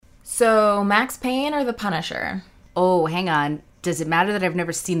So, Max Payne or The Punisher? Oh, hang on. Does it matter that I've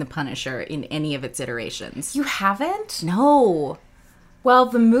never seen The Punisher in any of its iterations? You haven't? No. Well,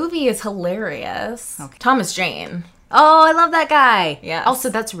 the movie is hilarious. Okay. Thomas Jane. Oh, I love that guy. Yes.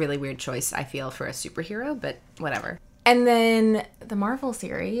 Also, that's a really weird choice, I feel, for a superhero, but whatever. And then the Marvel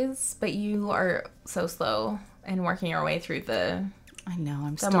series, but you are so slow in working your way through the... I know,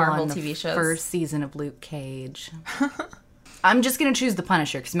 I'm still Marvel on the TV shows. first season of Luke Cage. I'm just going to choose The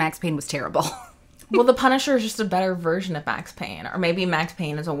Punisher because Max Payne was terrible. Well, The Punisher is just a better version of Max Payne. Or maybe Max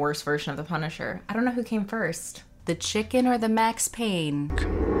Payne is a worse version of The Punisher. I don't know who came first. The chicken or the Max Payne?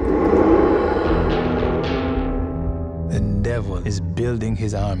 The devil is building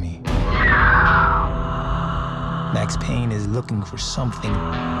his army. Max Payne is looking for something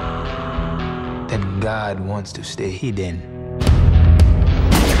that God wants to stay hidden.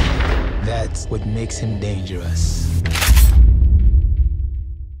 That's what makes him dangerous.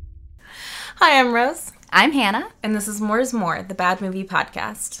 Hi, I'm Rose. I'm Hannah. And this is More is More, the Bad Movie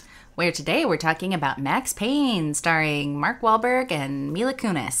Podcast. Where today we're talking about Max Payne, starring Mark Wahlberg and Mila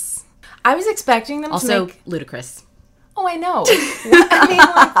Kunis. I was expecting them to make... Also, ludicrous. Oh, I know. I mean,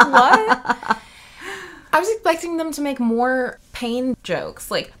 like, what? I was expecting them to make more pain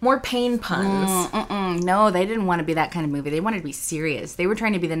jokes, like more pain puns. No, they didn't want to be that kind of movie. They wanted to be serious. They were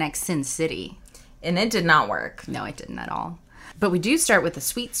trying to be the next Sin City. And it did not work. No, it didn't at all. But we do start with a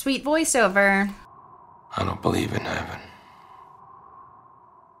sweet, sweet voiceover. I don't believe in heaven.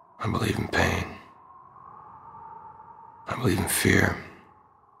 I believe in pain. I believe in fear.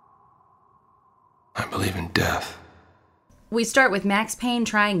 I believe in death. We start with Max Payne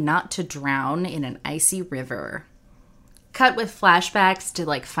trying not to drown in an icy river. Cut with flashbacks to,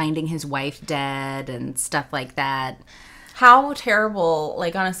 like, finding his wife dead and stuff like that. How terrible,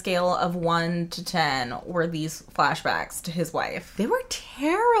 like, on a scale of 1 to 10, were these flashbacks to his wife? They were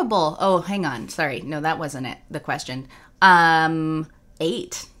terrible. Oh, hang on. Sorry. No, that wasn't it. The question.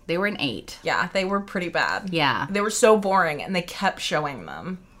 8. They were an 8. Yeah, they were pretty bad. Yeah. They were so boring, and they kept showing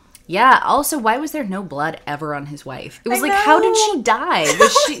them. Yeah. Also, why was there no blood ever on his wife? It was I like, know. how did she die?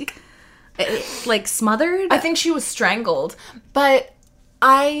 Was she, like, smothered? I think she was strangled. But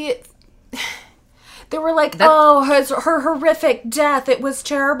they were like, her horrific death. It was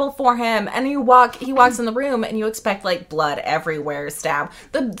terrible for him. And he walks in the room and you expect, like, blood everywhere, stab.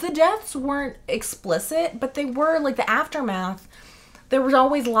 The deaths weren't explicit, but they were, like, the aftermath. There was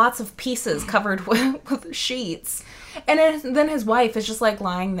always lots of pieces covered with sheets. And then his wife is just, like,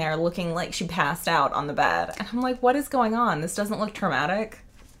 lying there looking like she passed out on the bed. And I'm like, what is going on? This doesn't look traumatic.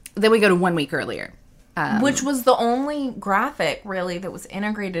 Then we go to 1 week earlier. Which was the only graphic, really, that was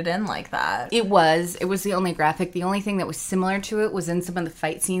integrated in like that. It was the only graphic. The only thing that was similar to it was in some of the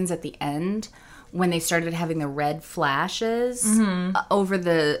fight scenes at the end when they started having the red flashes over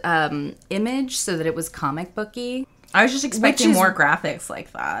the image so that it was comic booky. I was just expecting more graphics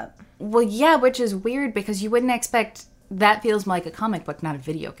like that. Well, yeah, which is weird because you wouldn't expect... That feels like a comic book, not a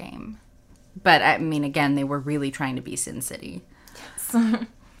video game. But, I mean, again, they were really trying to be Sin City.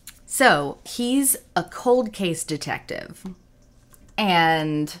 So, he's a cold case detective.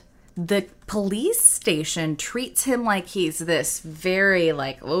 And the police station treats him like he's this very,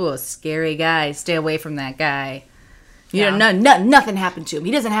 like, oh, scary guy. Stay away from that guy. You know, nothing happened to him.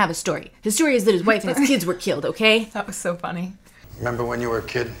 He doesn't have a story. His story is that his wife and his kids were killed, okay? That was so funny. Remember when you were a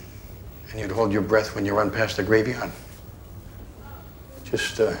kid and you'd hold your breath when you run past a graveyard?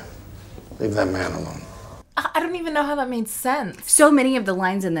 Just leave that man alone. I don't even know how that made sense. So many of the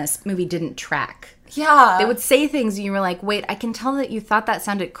lines in this movie didn't track. Yeah. They would say things and you were like, wait, I can tell that you thought that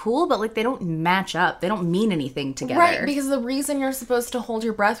sounded cool, but, like, they don't match up. They don't mean anything together. Right, because the reason you're supposed to hold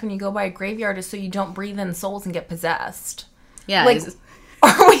your breath when you go by a graveyard is so you don't breathe in souls and get possessed. Yeah. Like,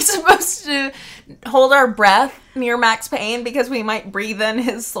 are we supposed to hold our breath near Max Payne because we might breathe in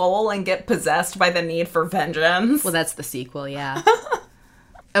his soul and get possessed by the need for vengeance? Well, that's the sequel, yeah.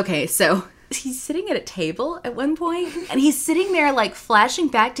 Okay, so... He's sitting at a table at one point, and he's sitting there, like, flashing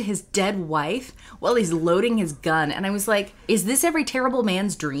back to his dead wife while he's loading his gun. And I was like, is this every terrible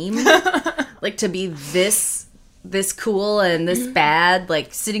man's dream? Like, to be this cool and this bad?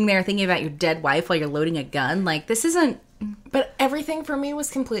 Like, sitting there thinking about your dead wife while you're loading a gun? Like, this isn't... But everything for me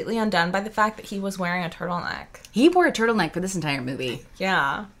was completely undone by the fact that he was wearing a turtleneck. He wore a turtleneck for this entire movie.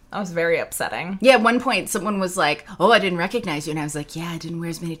 Yeah. That was very upsetting. Yeah, at one point, someone was like, oh, I didn't recognize you. And I was like, yeah, I didn't wear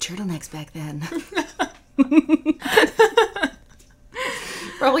as many turtlenecks back then.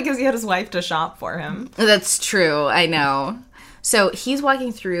 Probably because he had his wife to shop for him. That's true. I know. So he's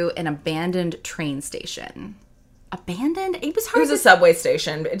walking through an abandoned train station. Abandoned? It was hard It was a subway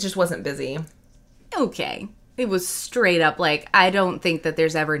station. It just wasn't busy. Okay. It was straight up like, I don't think that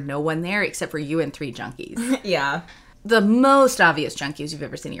there's ever no one there except for you and 3 junkies. Yeah. The most obvious junkies you've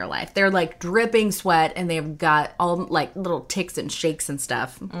ever seen in your life. They're like dripping sweat and they've got all like little ticks and shakes and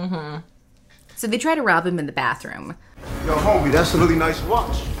stuff. Mm-hmm. So they try to rob him in the bathroom. Yo, homie, that's a really nice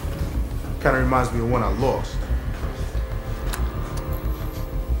watch. Kind of reminds me of one I lost.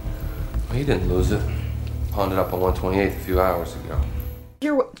 Well, he didn't lose it. Pawned it up on 128th a few hours ago.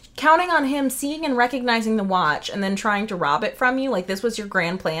 You're counting on him seeing and recognizing the watch and then trying to rob it from you? Like, this was your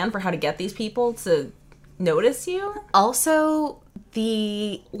grand plan for how to get these people to notice you? Also,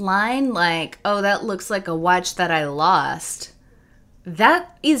 the line like, oh, that looks like a watch that I lost,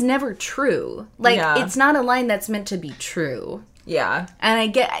 that is never true. Like, It's not a line that's meant to be true. Yeah. And I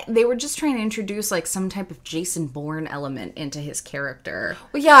get, they were just trying to introduce like some type of Jason Bourne element into his character.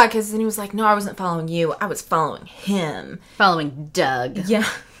 Well, yeah, because then he was like, no, I wasn't following you. I was following him. Following Doug. Yeah.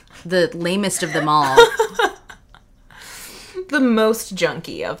 The lamest of them all. The most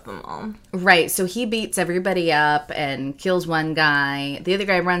junky of them all. Right, so he beats everybody up and kills one guy. The other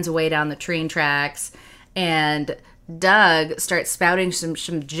guy runs away down the train tracks. And Doug starts spouting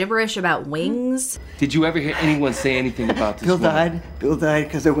some gibberish about wings. Did you ever hear anyone say anything about this Bill woman? died. Bill died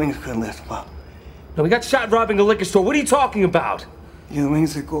because their wings couldn't lift him up. No, he got shot robbing a liquor store. What are you talking about? Yeah, the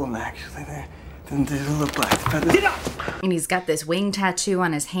wings are golden, actually. They look black. The feathers... Get up! And he's got this wing tattoo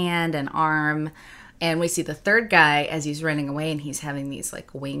on his hand and arm. And we see the third guy as he's running away, and he's having these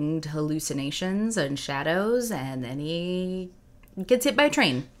like winged hallucinations and shadows, and then he gets hit by a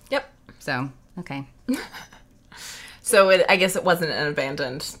train. Yep. So, okay. So I guess it wasn't an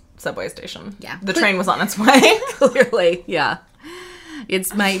abandoned subway station. Yeah. The train was on its way. Clearly, yeah.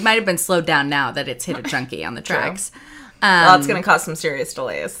 It's might have been slowed down now that it's hit a junkie on the tracks. Well, it's going to cause some serious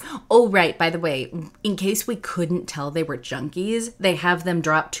delays. Oh, right. By the way, in case we couldn't tell they were junkies, they have them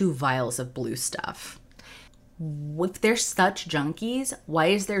drop 2 vials of blue stuff. If they're such junkies, why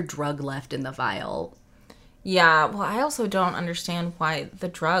is there drug left in the vial? Yeah, well, I also don't understand why the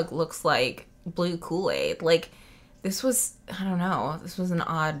drug looks like blue Kool-Aid. Like, this was, I don't know, this was an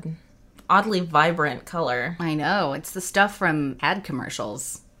oddly vibrant color. I know. It's the stuff from ad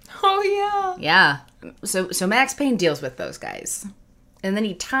commercials. Oh, yeah. Yeah. So Max Payne deals with those guys. And then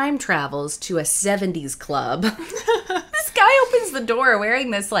he time travels to a 70s club. This guy opens the door wearing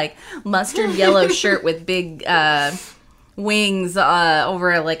this, like, mustard yellow shirt with big wings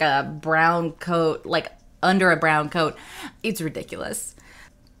over, like, a brown coat, like, under a brown coat. It's ridiculous.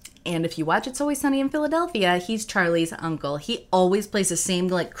 And if you watch It's Always Sunny in Philadelphia, he's Charlie's uncle. He always plays the same,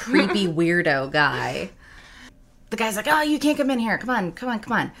 like, creepy weirdo guy. The guy's like, oh, you can't come in here. Come on.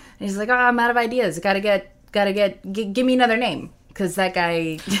 And he's like, oh, I'm out of ideas. Give me another name. Because that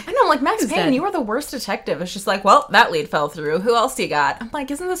guy... I know, like, Max Payne, dead. you were the worst detective. It's just like, well, that lead fell through. Who else do you got? I'm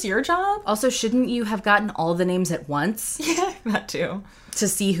like, isn't this your job? Also, shouldn't you have gotten all the names at once? Yeah, that too. To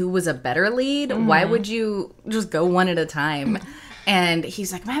see who was a better lead? Why would you just go one at a time? And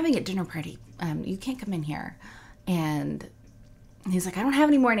he's like, I'm having a dinner party. You can't come in here. And he's like, I don't have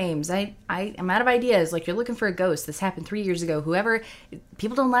any more names. I'm out of ideas. Like, you're looking for a ghost. This happened 3 years ago.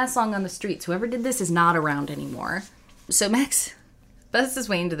 People don't last long on the streets. Whoever did this is not around anymore. So Max busts his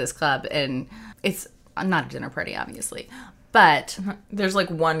way into this club, and it's not a dinner party, obviously. But there's like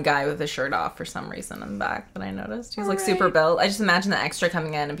one guy with his shirt off for some reason in the back that I noticed. He's like super built. I just imagine the extra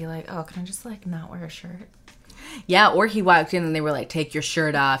coming in and be like, oh, can I just like not wear a shirt? Yeah, or he walked in and they were like, take your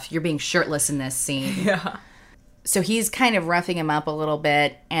shirt off. You're being shirtless in this scene. Yeah. So he's kind of roughing him up a little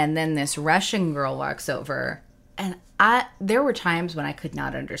bit, and then this Russian girl walks over. And there were times when I could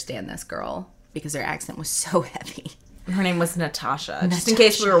not understand this girl because her accent was so heavy. Her name was Natasha. Just in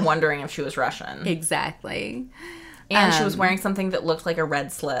case we were wondering if she was Russian. Exactly. And she was wearing something that looked like a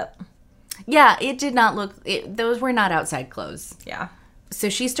red slip. Yeah, it did not look... those were not outside clothes. Yeah. So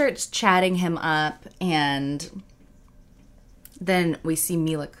she starts chatting him up, and then we see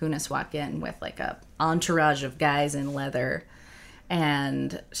Mila Kunis walk in with like a entourage of guys in leather,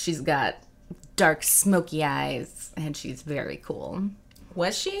 and she's got dark smoky eyes, and she's very cool.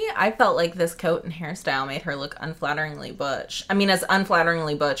 Was she? I felt like this coat and hairstyle made her look unflatteringly butch. I mean, as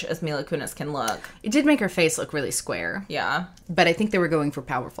unflatteringly butch as Mila Kunis can look. It did make her face look really square. Yeah. But I think they were going for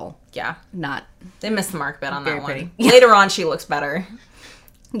powerful. Yeah. Not... They missed the mark a bit on Very that one. pretty. Later on, she looks better.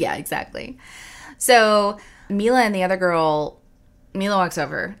 Yeah, exactly. So Mila and the other girl, Mila walks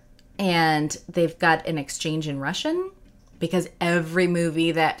over, and they've got an exchange in Russian, because every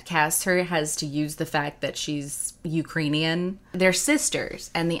movie that casts her has to use the fact that she's Ukrainian. They're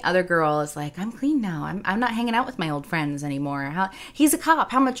sisters, and the other girl is like, I'm clean now. I'm not hanging out with my old friends anymore. He's a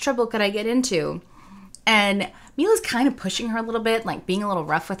cop. How much trouble could I get into? And Mila's kind of pushing her a little bit, like being a little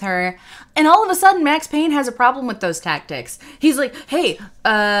rough with her. And all of a sudden, Max Payne has a problem with those tactics. He's like, hey,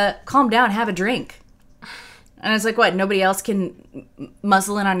 calm down, have a drink. And it's like, what, nobody else can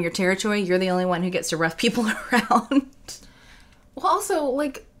muzzle in on your territory? You're the only one who gets to rough people around. Well, also,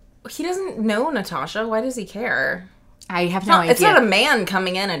 like, he doesn't know Natasha. Why does he care? I have no idea. It's not a man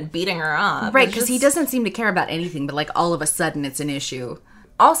coming in and beating her up. Right, because he doesn't seem to care about anything, but, like, all of a sudden it's an issue.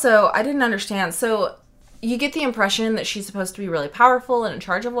 Also, I didn't understand. So, you get the impression that she's supposed to be really powerful and in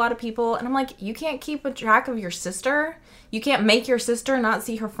charge of a lot of people. And I'm like, you can't keep a track of your sister? You can't make your sister not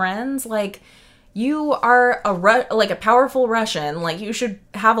see her friends? Like... You are a powerful Russian. Like, you should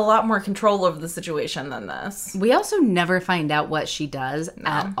have a lot more control over the situation than this. We also never find out what she does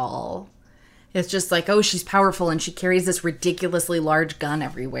at all. It's just like, oh, she's powerful and she carries this ridiculously large gun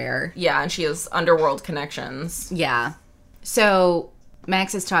everywhere. Yeah, and she has underworld connections. Yeah. So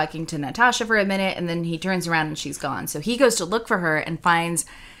Max is talking to Natasha for a minute, and then he turns around and she's gone. So he goes to look for her and finds...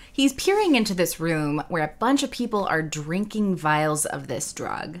 He's peering into this room where a bunch of people are drinking vials of this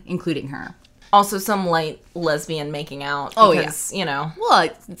drug, including her. Also some light lesbian making out. Because, you know. Well,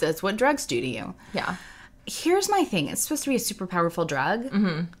 that's what drugs do to you. Yeah. Here's my thing. It's supposed to be a super powerful drug.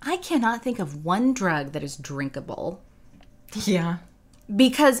 Mm-hmm. I cannot think of one drug that is drinkable. Yeah.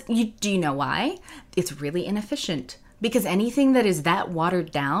 Because, do you know why? It's really inefficient. Because anything that is that watered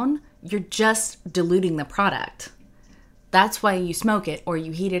down, you're just diluting the product. That's why you smoke it, or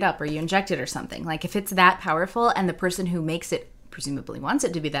you heat it up, or you inject it or something. Like, if it's that powerful, and the person who makes it presumably wants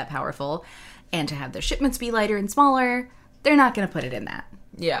it to be that powerful, and to have their shipments be lighter and smaller, they're not going to put it in that.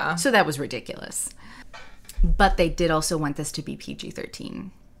 Yeah. So that was ridiculous. But they did also want this to be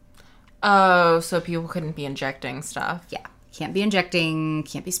PG-13. Oh, so people couldn't be injecting stuff. Yeah. Can't be injecting,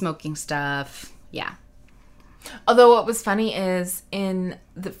 can't be smoking stuff. Yeah. Although what was funny is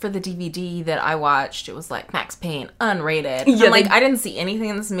for the DVD that I watched, it was like Max Payne unrated. Yeah, I'm like, I didn't see anything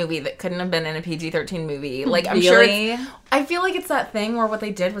in this movie that couldn't have been in a PG-13 movie. Like, I'm sure I feel like it's that thing where what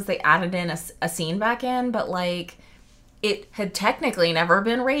they did was they added in a scene back in, but like it had technically never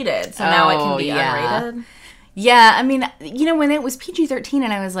been rated, so now it can be unrated. Yeah, I mean, when it was PG-13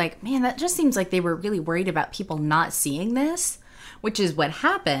 and I was like, man, that just seems like they were really worried about people not seeing this. Which is what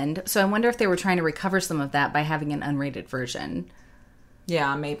happened. So I wonder if they were trying to recover some of that by having an unrated version.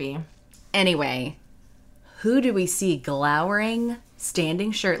 Yeah, maybe. Anyway, who do we see glowering,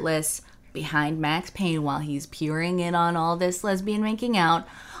 standing shirtless, behind Max Payne while he's peering in on all this lesbian making out?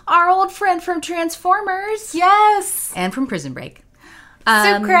 Our old friend from Transformers. Yes! And from Prison Break.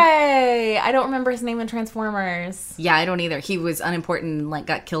 Sucre! I don't remember his name in Transformers. Yeah, I don't either. He was unimportant and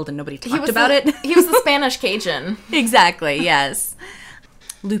got killed and nobody talked about it. He was the Spanish Cajun. Exactly, yes.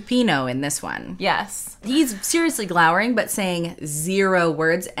 Lupino in this one. Yes. He's seriously glowering but saying 0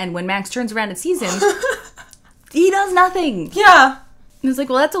 words, and when Max turns around and sees him, he does nothing. Yeah. And it's like,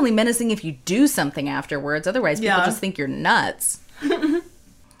 well, that's only menacing if you do something afterwards. Otherwise, people just think you're nuts.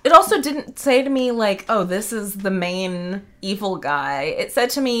 It also didn't say to me, like, oh, this is the main evil guy. It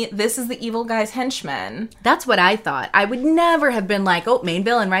said to me, this is the evil guy's henchman. That's what I thought. I would never have been like, oh, main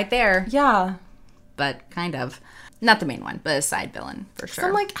villain right there. Yeah. But kind of. Not the main one, but a side villain, for sure. So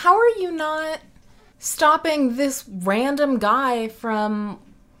I'm like, how are you not stopping this random guy from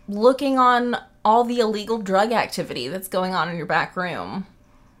looking on all the illegal drug activity that's going on in your back room?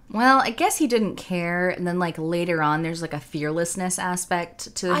 Well, I guess he didn't care, and then, like, later on, there's, like, a fearlessness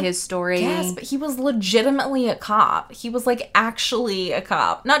aspect to his story. Yes, but he was legitimately a cop. He was, like, actually a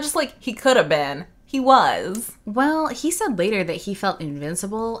cop. Not just, like, he could have been. He was. Well, he said later that he felt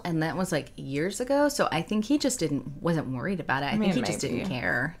invincible, and that was, like, years ago, so I think he just wasn't worried about it. I think he just didn't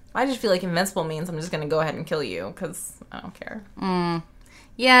care. I just feel like invincible means I'm just going to go ahead and kill you, because I don't care.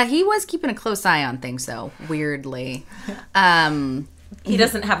 Yeah, he was keeping a close eye on things, though, weirdly. He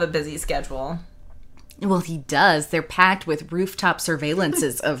doesn't have a busy schedule. Well, he does. They're packed with rooftop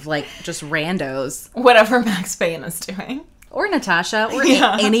surveillances of, like, just randos. Whatever Max Payne is doing. Or Natasha, or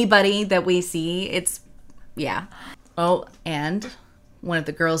anybody that we see. It's, yeah. Oh, and one of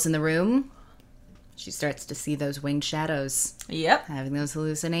the girls in the room, she starts to see those winged shadows. Yep. Having those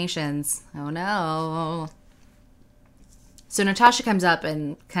hallucinations. Oh, no. So Natasha comes up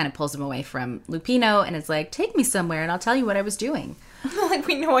and kind of pulls him away from Lupino and is like, take me somewhere and I'll tell you what I was doing. Like,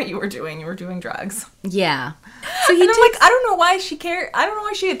 we know what you were doing. You were doing drugs. Yeah. So I'm like, I don't know why she cared. I don't know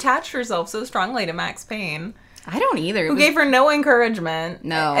why she attached herself so strongly to Max Payne. I don't either. Who gave her no encouragement.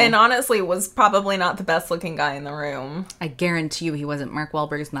 No. And honestly was probably not the best looking guy in the room. I guarantee you he wasn't. Mark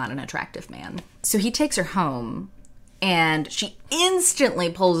Wahlberg is not an attractive man. So he takes her home and she instantly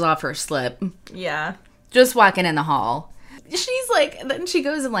pulls off her slip. Yeah. Just walking in the hall. she's like, then she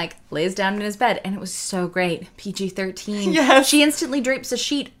goes and like lays down in his bed, and it was so great. PG-13. Yes. She instantly drapes a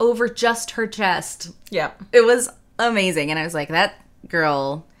sheet over just her chest. Yep. It was amazing. And I was like, that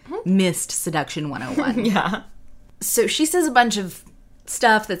girl missed Seduction 101. Yeah. So she says a bunch of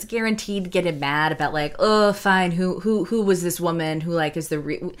stuff that's guaranteed to get him mad about, like, oh, fine, who was this woman who, like, is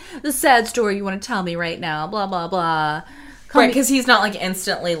the sad story you want to tell me right now, blah, blah, blah. Right, because he's not, like,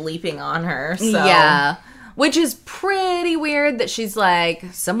 instantly leaping on her, so. Yeah. Which is pretty weird that she's like,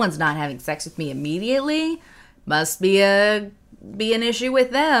 someone's not having sex with me immediately. Must be an issue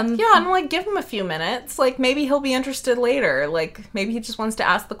with them. Yeah, and, like, give him a few minutes. Like, maybe he'll be interested later. Like, maybe he just wants to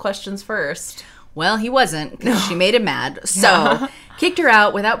ask the questions first. Well, he wasn't, because she made him mad. So, kicked her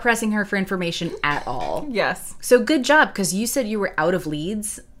out without pressing her for information at all. Yes. So, good job, because you said you were out of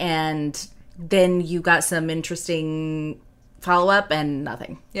leads, and then you got some interesting follow-up, and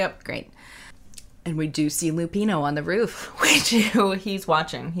nothing. Yep. Great. And we do see Lupino on the roof. We do. He's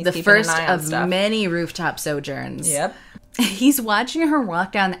watching. He's The keeping first an eye on of stuff. many rooftop sojourns. Yep. He's watching her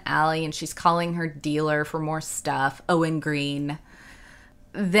walk down the alley, and she's calling her dealer for more stuff. Owen Green.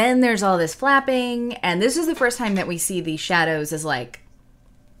 Then there's all this flapping, and this is the first time that we see these shadows as, like,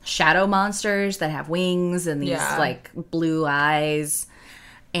 shadow monsters that have wings and these, like, blue eyes.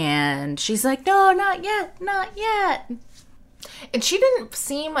 And she's like, no, not yet, not yet. And she didn't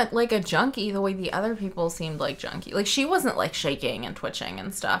seem like a junkie the way the other people seemed like junkie. Like, she wasn't, like, shaking and twitching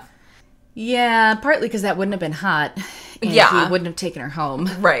and stuff. Yeah, partly because that wouldn't have been hot. And Yeah. he wouldn't have taken her home.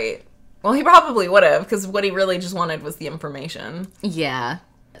 Right. Well, he probably would have, because what he really just wanted was the information. Yeah.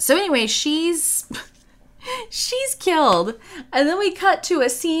 So anyway, she's killed. And then we cut to a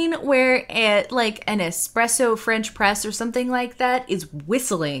scene where like an espresso French press or something like that is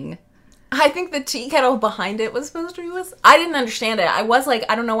whistling. I think the tea kettle behind it was supposed to be I didn't understand it. I was like,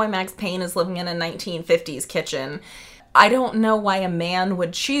 I don't know why Max Payne is living in a 1950s kitchen. I don't know why a man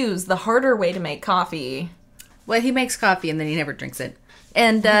would choose the harder way to make coffee. Well, he makes coffee and then he never drinks it.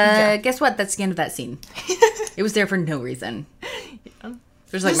 And guess what? That's the end of that scene. It was there for no reason.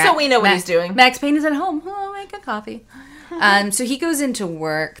 There's like just so we know what he's doing. Max Payne is at home. Oh, make a coffee. So he goes into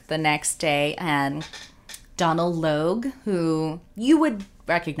work the next day, and Donald Logue, who you would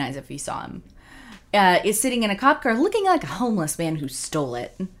recognize if you saw him, is sitting in a cop car looking like a homeless man who stole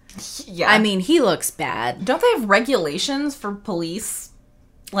it. Yeah. I mean, he looks bad. Don't they have regulations for police,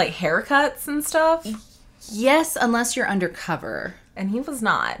 like haircuts and stuff? Yes, unless you're undercover. And he was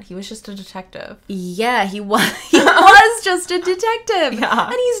not. He was just a detective. Yeah, he was. He was just a detective. Yeah.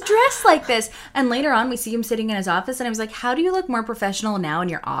 And he's dressed like this. And later on, we see him sitting in his office, and I was like, how do you look more professional now in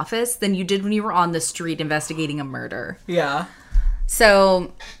your office than you did when you were on the street investigating a murder? Yeah.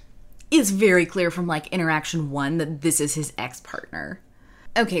 So it's very clear from, like, interaction 1 that this is his ex-partner.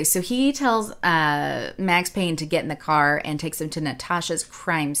 Okay, so he tells Max Payne to get in the car and takes him to Natasha's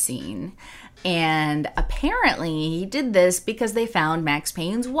crime scene. And apparently he did this because they found Max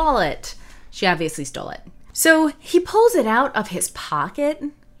Payne's wallet. She obviously stole it. So he pulls it out of his pocket.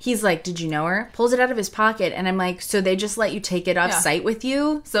 He's like, did you know her? Pulls it out of his pocket. And I'm like, so they just let you take it off site with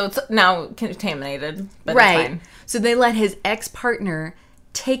you? So it's now contaminated. But Right. It's fine. So they let his ex-partner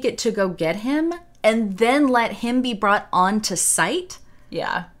take it to go get him and then let him be brought onto site?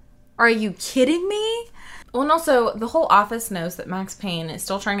 Yeah. Are you kidding me? Well, and also, the whole office knows that Max Payne is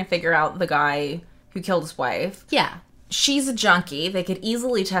still trying to figure out the guy who killed his wife. Yeah. She's a junkie. They could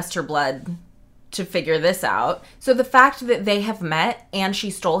easily test her blood to figure this out. So the fact that they have met and she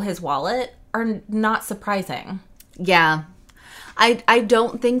stole his wallet are not surprising. Yeah. I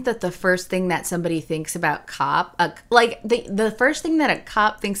don't think that the first thing that somebody thinks about the first thing that a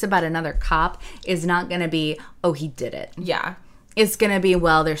cop thinks about another cop is not going to be, oh, he did it. Yeah. It's going to be,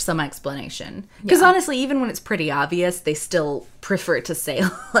 well, there's some explanation. Because honestly, even when it's pretty obvious, they still prefer to say,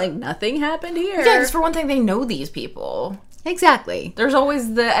 like, nothing happened here. Yeah, because for one thing, they know these people. Exactly. There's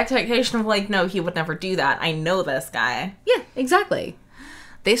always the expectation of, like, no, he would never do that. I know this guy. Yeah, exactly.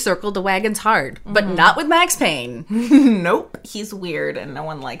 They circled the wagons hard, but not with Max Payne. Nope. He's weird and no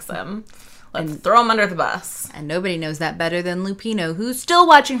one likes him. Let's throw him under the bus. And nobody knows that better than Lupino, who's still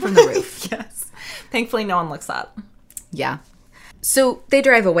watching from the roof. Yes. Thankfully, no one looks up. Yeah. So they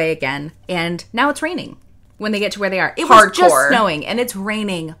drive away again, and now it's raining when they get to where they are. It Hardcore. was just snowing, and it's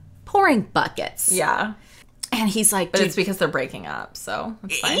raining, pouring buckets. Yeah. And he's like, But dude, it's because they're breaking up, so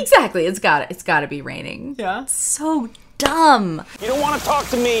it's fine. exactly. It's got to be raining. Yeah. So dumb. You don't want to talk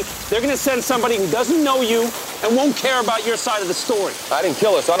to me. They're going to send somebody who doesn't know you and won't care about your side of the story. I didn't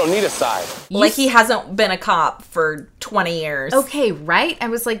kill her, so I don't need a side. Like he hasn't been a cop for 20 years. Okay, right? I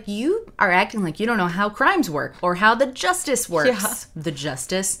was like, you are acting like you don't know how crimes work or how the justice works. Yeah. The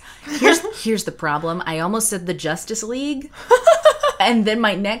justice. Here's the problem. I almost said the Justice League. And then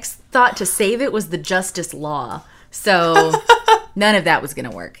my next thought to save it was the Justice Law. So none of that was going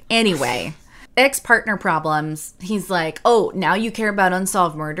to work. Anyway, ex-partner problems. He's like, oh, now you care about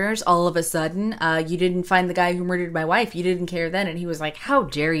unsolved murders all of a sudden. You didn't find the guy who murdered my wife. You didn't care then. And he was like, how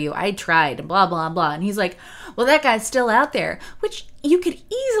dare you? I tried, and blah, blah, blah. And he's like, well, that guy's still out there. Which you could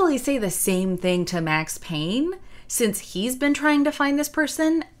easily say the same thing to Max Payne, since he's been trying to find this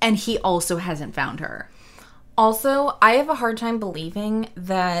person, and he also hasn't found her. Also, I have a hard time believing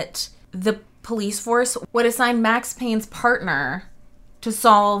that the police force would assign Max Payne's partner to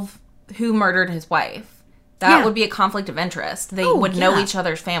solve who murdered his wife. That would be a conflict of interest. They would know each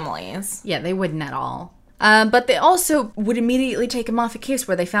other's families. Yeah, they wouldn't at all. But they also would immediately take him off a case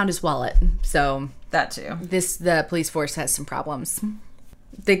where they found his wallet. So that too. The police force has some problems.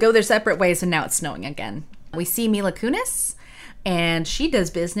 They go their separate ways, and now it's snowing again. We see Mila Kunis, and she does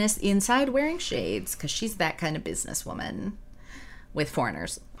business inside wearing shades because she's that kind of businesswoman with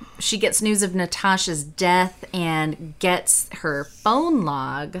foreigners. She gets news of Natasha's death and gets her phone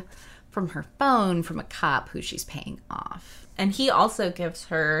log from her phone from a cop who she's paying off. And he also gives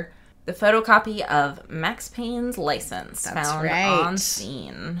her the photocopy of Max Payne's license found on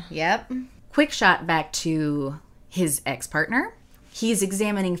scene. Yep. Quick shot back to his ex-partner. He's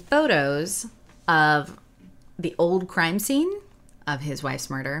examining photos of the old crime scene of his wife's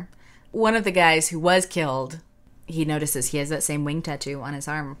murder. One of the guys who was killed, he notices he has that same wing tattoo on his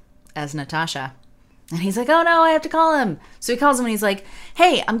arm as Natasha. And he's like, oh no, I have to call him. So he calls him and he's like,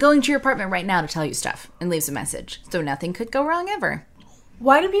 hey, I'm going to your apartment right now to tell you stuff, and leaves a message. So nothing could go wrong ever.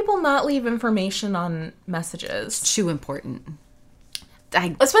 Why do people not leave information on messages? It's too important.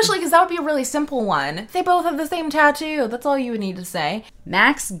 Especially because that would be a really simple one. They both have the same tattoo. That's all you would need to say.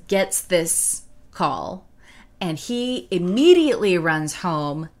 Max gets this call, and he immediately runs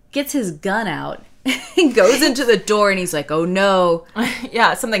home, gets his gun out, and goes into the door, and he's like, oh no.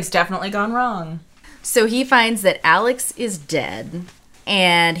 Yeah, something's definitely gone wrong. So he finds that Alex is dead,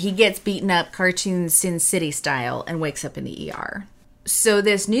 and he gets beaten up cartoon Sin City style and wakes up in the ER. So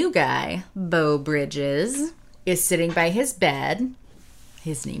this new guy, Beau Bridges, is sitting by his bed.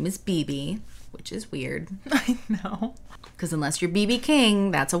 His name is BB, which is weird. I know. Because unless you're BB King,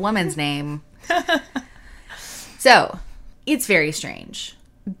 that's a woman's name. So, it's very strange.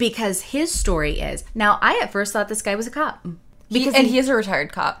 Because his story is... Now, I at first thought this guy was a cop. He is a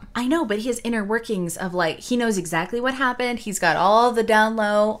retired cop. I know, but his inner workings of, like, he knows exactly what happened. He's got all the down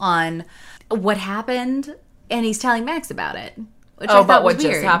low on what happened. And he's telling Max about it. Which I thought was what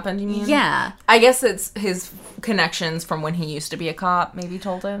weird. Just happened, you mean? Yeah. I guess it's his connections from when he used to be a cop maybe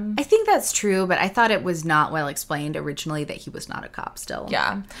told him. I think that's true, but I thought it was not well explained originally that he was not a cop still.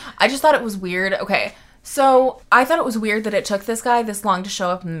 Yeah. I just thought it was weird. Okay, so I thought it was weird that it took this guy this long to show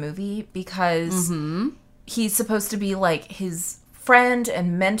up in the movie because he's supposed to be like his friend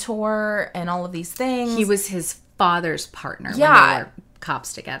and mentor and all of these things. He was his father's partner when they were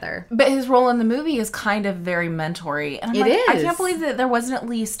cops together. But his role in the movie is kind of very mentory. And I'm I can't believe that there wasn't at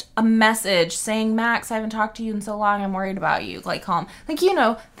least a message saying, Max, I haven't talked to you in so long. I'm worried about you. Like, calm. Like, you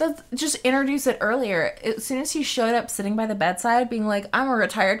know, just introduce it earlier. As soon as he showed up sitting by the bedside being like, I'm a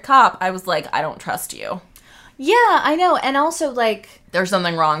retired cop, I was like, I don't trust you. Yeah, I know. And also, like... There's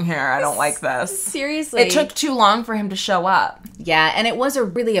something wrong here. I don't like this. Seriously. It took too long for him to show up. Yeah, and it was a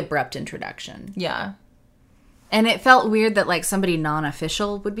really abrupt introduction. Yeah. And it felt weird that, like, somebody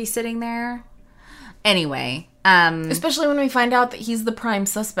non-official would be sitting there. Anyway. Especially when we find out that he's the prime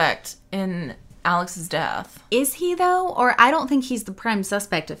suspect in Alex's death. Is he, though? Or I don't think he's the prime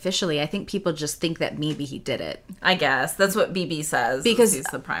suspect officially. I think people just think that maybe he did it. I guess. That's what BB says. Because he's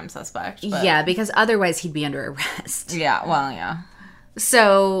the prime suspect. But... Yeah, because otherwise he'd be under arrest. Yeah, well, yeah.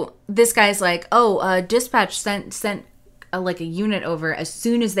 So this guy's like, dispatch sent a unit over as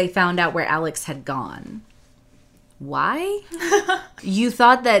soon as they found out where Alex had gone. Why? You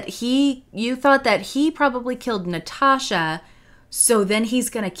thought that he probably killed Natasha, so then he's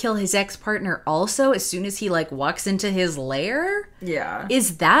gonna kill his ex-partner also as soon as he walks into his lair? Yeah.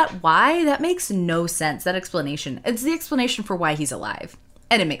 Is that why? That makes no sense. That explanation. It's the explanation for why he's alive.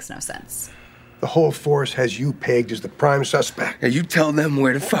 And it makes no sense. The whole force has you pegged as the prime suspect. Now you tell them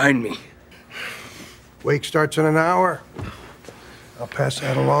where to find me. Wake starts in an hour. I'll pass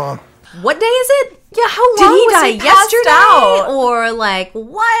that along. What day is it? Yeah, how long did he was die he yesterday? Out? Or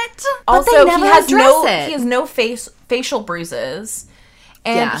what? Also, he has no facial bruises,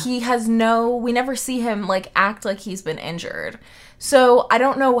 And we never see him, like, act like he's been injured. So I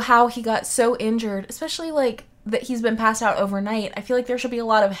don't know how he got so injured, especially, like, that he's been passed out overnight. I feel like there should be a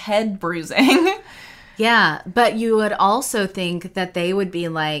lot of head bruising. Yeah, but you would also think that they would be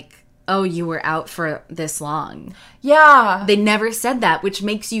like, oh, you were out for this long. Yeah. They never said that, which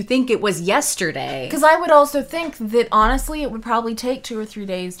makes you think it was yesterday. Because I would also think that, honestly, it would probably take 2 or 3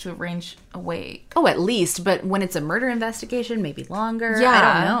 days to arrange a wake. Oh, at least. But when it's a murder investigation, maybe longer. Yeah.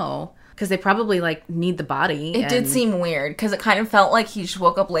 I don't know. Because they probably, like, need the body. It did seem weird, because it kind of felt like he just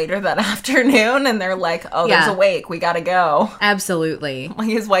woke up later that afternoon, and they're like, oh, there's a wake, we gotta go. Absolutely. Like,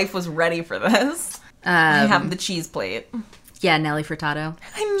 his wife was ready for this. I have the cheese plate. Yeah, Nelly Furtado.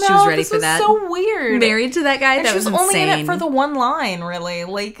 I know, she was ready for that. So weird. Married to that guy. And that she was insane. only in it for the one line, really.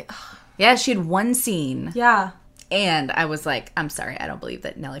 Like, yeah, she had one scene. Yeah. And I was like, I'm sorry, I don't believe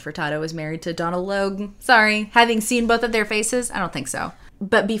that Nelly Furtado was married to Donald Logue. Sorry. Having seen both of their faces, I don't think so.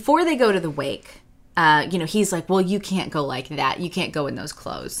 But before they go to the wake, he's like, well, you can't go like that. You can't go in those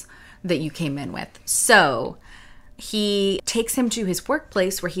clothes that you came in with. So he takes him to his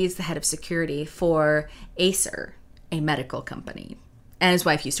workplace where he's the head of security for Acer, a medical company. And his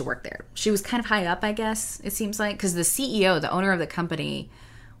wife used to work there. She was kind of high up, I guess, it seems like, because the CEO, the owner of the company,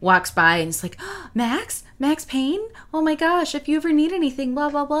 walks by and is like, oh, Max Payne? Oh my gosh, if you ever need anything, blah,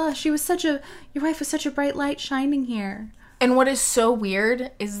 blah, blah. Your wife was such a bright light shining here. And what is so weird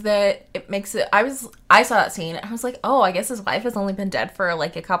is that it makes it, I saw that scene and I was like, oh, I guess his wife has only been dead for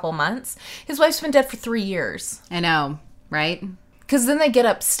like a couple months. His wife's been dead for 3 years. I know, right? Because then they get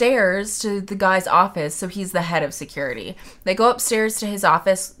upstairs to the guy's office, so he's the head of security. They go upstairs to his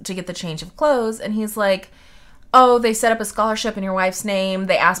office to get the change of clothes, and he's like, oh, they set up a scholarship in your wife's name.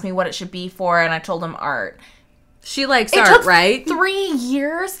 They asked me what it should be for, and I told them art. She likes art, right? It took 3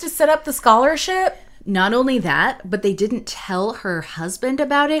 years to set up the scholarship. Not only that, but they didn't tell her husband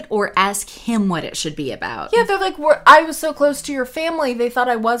about it or ask him what it should be about. Yeah, they're like, I was so close to your family, they thought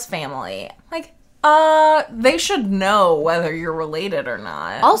I was family. Like, they should know whether you're related or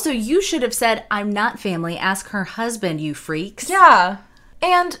not. Also, you should have said, I'm not family. Ask her husband, you freaks. Yeah.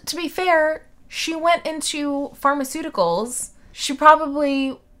 And to be fair, she went into pharmaceuticals. She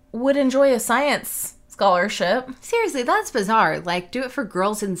probably would enjoy a science scholarship. Seriously, that's bizarre. Like, do it for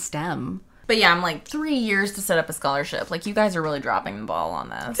girls in STEM. But yeah, I'm like, 3 years to set up a scholarship. Like, you guys are really dropping the ball on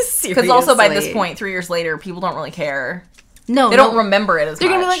this. Because also by this point, 3 years later, people don't really care. No, they don't remember it as much. They're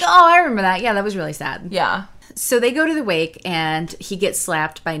gonna be like, oh, I remember that. Yeah, that was really sad. Yeah. So they go to the wake, and he gets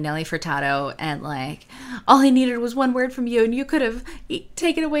slapped by Nelly Furtado, and like, all he needed was one word from you, and you could have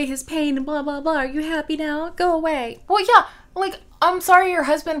taken away his pain, and blah, blah, blah. Are you happy now? Go away. Well, yeah. Like, I'm sorry your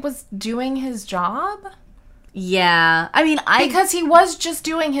husband was doing his job? Yeah. I mean, because he was just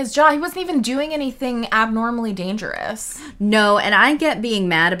doing his job. He wasn't even doing anything abnormally dangerous. No, and I get being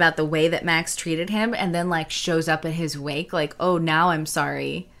mad about the way that Max treated him and then, like, shows up at his wake like, oh, now I'm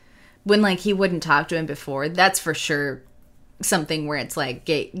sorry. When, like, he wouldn't talk to him before. That's for sure something where it's like,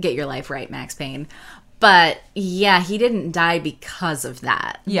 get your life right, Max Payne. But, yeah, he didn't die because of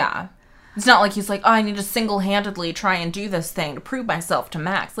that. Yeah. It's not like he's like, oh, I need to single-handedly try and do this thing to prove myself to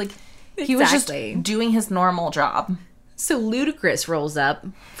Max. Like, he was just doing his normal job. So Ludacris rolls up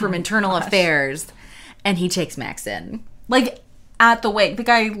from Internal Affairs, and he takes Max in. Like, at the wake. The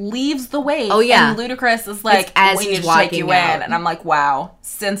guy leaves the wake. Oh, yeah. And Ludacris is like, as we he's need to take walking you out. in. And I'm like, wow.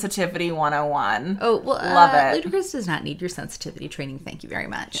 Sensitivity 101. Oh, well, love it. Ludacris does not need your sensitivity training. Thank you very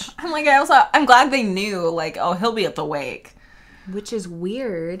much. I'm like, I'm glad they knew, like, oh, he'll be at the wake. Which is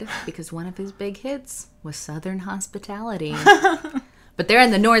weird, because one of his big hits was Southern Hospitality. But they're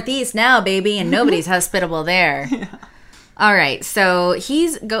in the Northeast now, baby, and nobody's hospitable there. Yeah. All right, so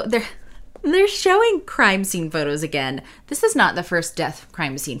they're showing crime scene photos again. This is not the first death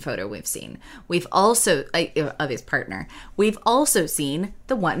crime scene photo we've seen. We've also, of his partner, we've also seen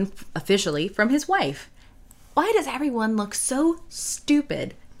the one officially from his wife. Why does everyone look so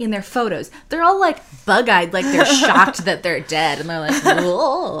stupid in their photos? They're all like bug-eyed, like they're shocked that they're dead, and they're like,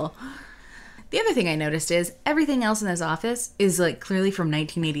 whoa. The other thing I noticed is everything else in this office is like clearly from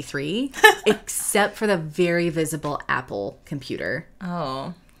 1983, except for the very visible Apple computer.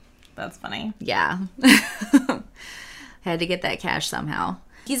 Oh, that's funny. Yeah. Had to get that cash somehow.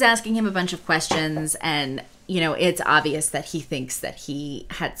 He's asking him a bunch of questions, and, you know, it's obvious that he thinks that he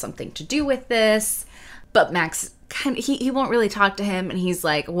had something to do with this. But Max, he won't really talk to him, and he's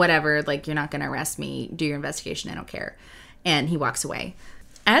like, whatever, like, you're not going to arrest me. Do your investigation. I don't care. And he walks away.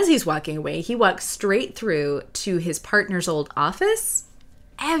 As he's walking away, he walks straight through to his partner's old office.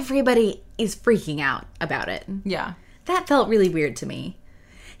 Everybody is freaking out about it. Yeah. That felt really weird to me.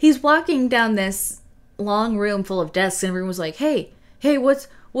 He's walking down this long room full of desks, and everyone was like, hey, hey, what's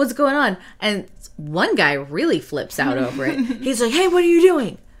going on? And one guy really flips out over it. He's like, hey, what are you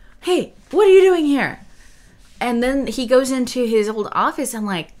doing? Hey, what are you doing here? And then he goes into his old office and,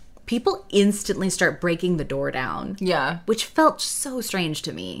 like, people instantly start breaking the door down. Yeah. Which felt so strange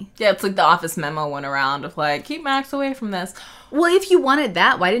to me. Yeah, it's like the office memo went around of, like, keep Max away from this. Well, if you wanted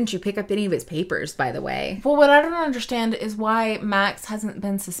that, why didn't you pick up any of his papers, by the way? Well, what I don't understand is why Max hasn't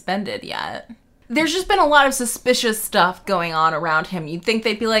been suspended yet. There's just been a lot of suspicious stuff going on around him. You'd think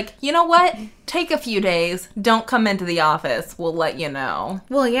they'd be like, you know what? Take a few days. Don't come into the office. We'll let you know.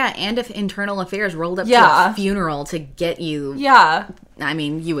 Well, yeah, and if Internal Affairs rolled up to a funeral to get you... Yeah. I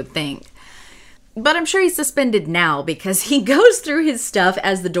mean, you would think. But I'm sure he's suspended now because he goes through his stuff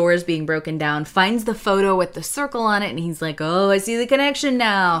as the door is being broken down, finds the photo with the circle on it, and he's like, oh, I see the connection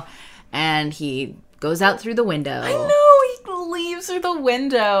now. And he goes out through the window. I know, he leaves through the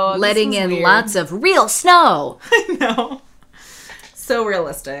window. Letting in lots of real snow. I know. So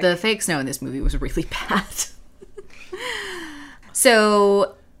realistic. The fake snow in this movie was really bad.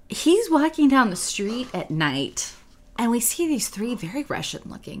 So he's walking down the street at night, and we see these three very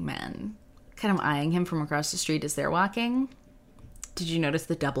Russian-looking men kind of eyeing him from across the street as they're walking. Did you notice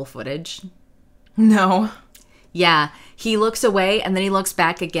the double footage? No. Yeah, he looks away and then he looks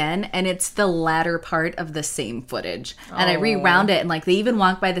back again, and it's the latter part of the same footage. And I rewound it, and like they even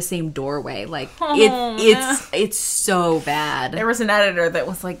walk by the same doorway. Like it's so bad. There was an editor that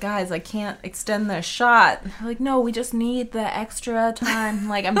was like, "Guys, I can't extend this shot." They're like, "No, we just need the extra time."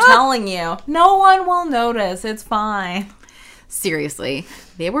 Like, I'm telling you, no one will notice. It's fine. Seriously,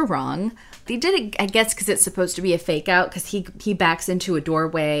 they were wrong. They did it, I guess, because it's supposed to be a fake out, because he backs into a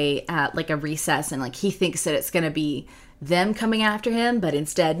doorway at like a recess, and like he thinks that it's going to be them coming after him, but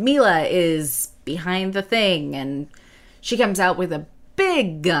instead Mila is behind the thing, and she comes out with a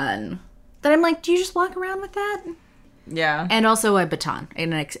big gun that I'm like, do you just walk around with that? Yeah. And also a baton,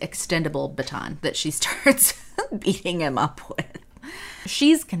 an extendable baton that she starts beating him up with.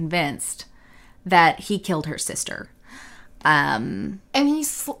 She's convinced that he killed her sister. And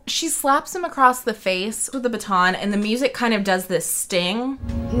she slaps him across the face with the baton, and the music kind of does this sting.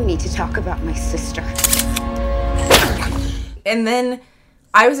 You need to talk about my sister. And then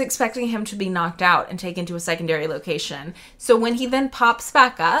I was expecting him to be knocked out and taken to a secondary location. So when he then pops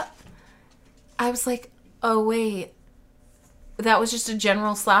back up, I was like, oh wait, that was just a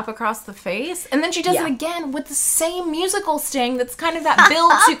general slap across the face? And then she does it again with the same musical sting that's kind of that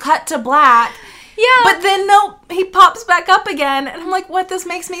build to cut to black. Yeah. But then, no, he pops back up again. And I'm like, what this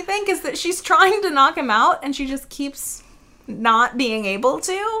makes me think is that she's trying to knock him out and she just keeps not being able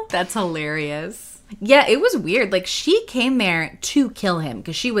to. That's hilarious. Yeah, it was weird. Like, she came there to kill him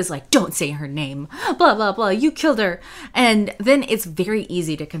because she was like, don't say her name. Blah, blah, blah. You killed her. And then it's very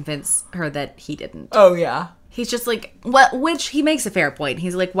easy to convince her that he didn't. Oh, yeah. He's just like, what? Which he makes a fair point.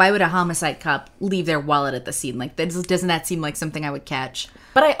 He's like, why would a homicide cop leave their wallet at the scene? Like, doesn't that seem like something I would catch?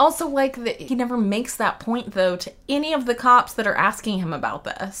 But I also like that he never makes that point, though, to any of the cops that are asking him about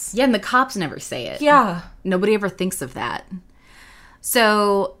this. Yeah, and the cops never say it. Yeah. Nobody ever thinks of that.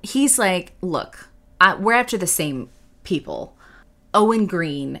 So he's like, look, we're after the same people. Owen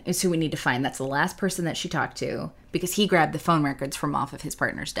Green is who we need to find. That's the last person that she talked to because he grabbed the phone records from off of his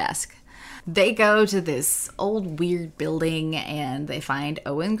partner's desk. They go to this old weird building and they find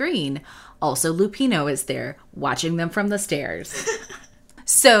Owen Green. Also, Lupino is there watching them from the stairs.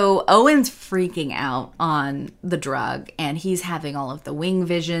 So Owen's freaking out on the drug and he's having all of the wing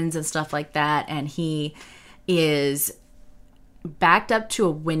visions and stuff like that. And he is backed up to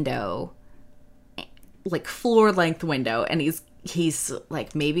a window, like floor length window. And he's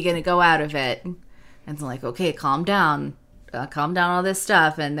like maybe going to go out of it. And it's like, okay, calm down all this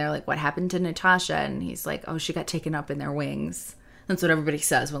stuff. And they're like, what happened to Natasha? And he's like, oh, she got taken up in their wings. That's what everybody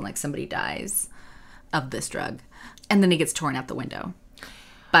says when like somebody dies of this drug. And then he gets torn out the window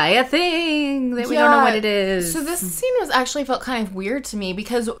by a thing that we don't know what it is. So this scene actually felt kind of weird to me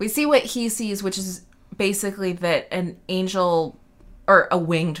because we see what he sees, which is basically that an angel or a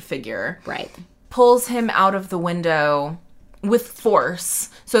winged figure pulls him out of the window with force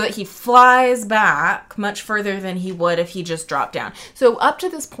so that he flies back much further than he would if he just dropped down. So up to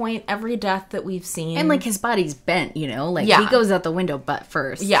this point, every death that we've seen... And like his body's bent, you know? Like he goes out the window butt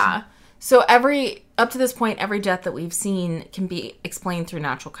first. Yeah. So up to this point, every death that we've seen can be explained through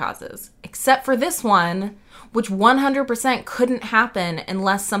natural causes. Except for this one, which 100% couldn't happen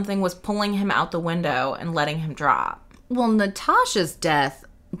unless something was pulling him out the window and letting him drop. Well, Natasha's death...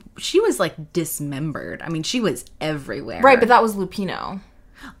 She was, like, dismembered. I mean, she was everywhere. Right, but that was Lupino.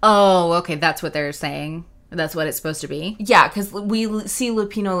 Oh, okay, that's what they're saying? That's what it's supposed to be? Yeah, because we see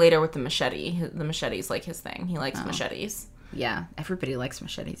Lupino later with the machete. The machete's, like, his thing. He likes machetes. Yeah, everybody likes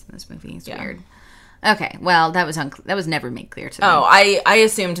machetes in this movie. It's weird. Okay, well, that was never made clear to me. Oh, I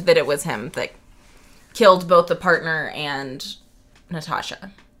assumed that it was him that killed both the partner and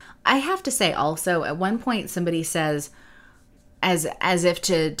Natasha. I have to say also, at one point somebody says, as if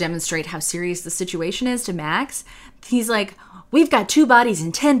to demonstrate how serious the situation is to Max, he's like, we've got 2 bodies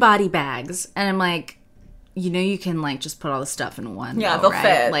and 10 body bags. And I'm like, you can like just put all the stuff in one. Yeah, they'll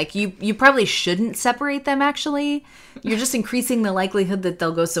fit. Like you probably shouldn't separate them actually. You're just increasing the likelihood that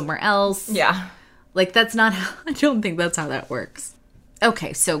they'll go somewhere else. Yeah. Like that's not how, I don't think that's how that works.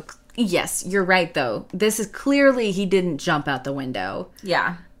 Okay, so yes, you're right though. This is clearly he didn't jump out the window.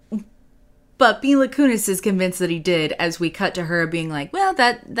 Yeah. But Mila Kunis is convinced that he did, as we cut to her being like, well,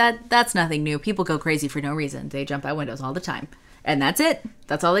 that's nothing new. People go crazy for no reason. They jump out windows all the time. And that's it.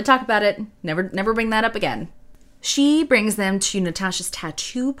 That's all they talk about it. Never bring that up again. She brings them to Natasha's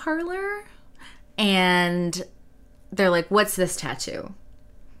tattoo parlor. And they're like, what's this tattoo?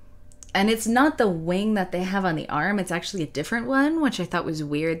 And it's not the wing that they have on the arm. It's actually a different one, which I thought was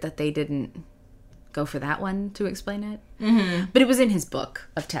weird that they didn't go for that one to explain it. Mm-hmm. But it was in his book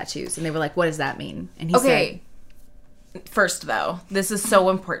of tattoos. And they were like, what does that mean? And he said... First, though, this is so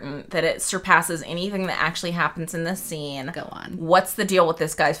important that it surpasses anything that actually happens in this scene. Go on. What's the deal with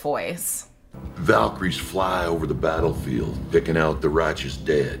this guy's voice? Valkyries fly over the battlefield, picking out the righteous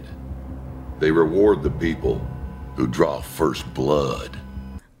dead. They reward the people who draw first blood.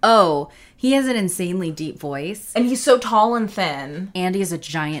 Oh, he has an insanely deep voice. And he's so tall and thin. And he has a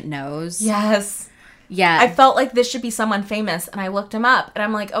giant nose. Yes. Yeah. I felt like this should be someone famous, and I looked him up, and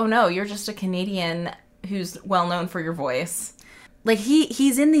I'm like, oh no, you're just a Canadian who's well known for your voice. Like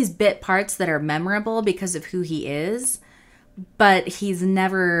he's in these bit parts that are memorable because of who he is, but he's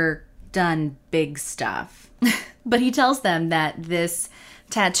never done big stuff. But he tells them that this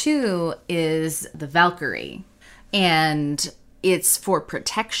tattoo is the Valkyrie and it's for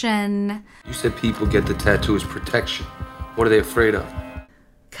protection. You said people get the tattoo as protection. What are they afraid of?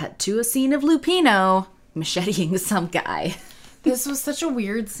 Cut to a scene of Lupino macheteing some guy. This was such a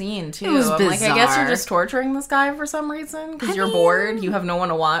weird scene, too. It was bizarre. Like, I guess you're just torturing this guy for some reason because you're bored. You have no one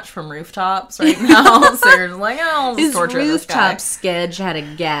to watch from rooftops right now. So you're just like, oh, I'll just torture this guy. His rooftop sketch had a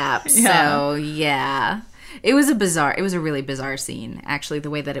gap. So, yeah. It was a really bizarre scene. Actually,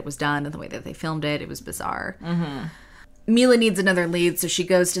 the way that it was done and the way that they filmed it, it was bizarre. Mm-hmm. Mila needs another lead, so she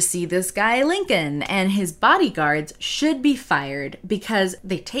goes to see this guy, Lincoln, and his bodyguards should be fired because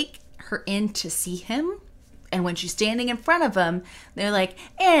they take her in to see him. And when she's standing in front of him, they're like,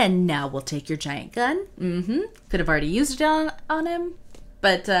 and now we'll take your giant gun. Mm-hmm. Could have already used it on him,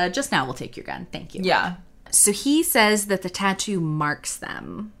 but just now we'll take your gun. Thank you. Yeah. So he says that the tattoo marks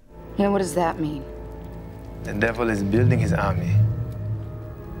them. And what does that mean? The devil is building his army.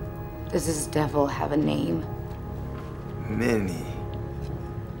 Does this devil have a name? Many.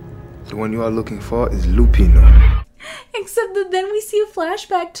 The one you are looking for is Lupino. Except that then we see a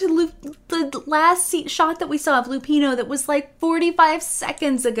flashback to the last shot that we saw of Lupino that was like 45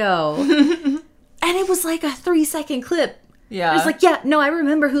 seconds ago. And it was like a 3-second clip. Yeah. It was like, yeah, no, I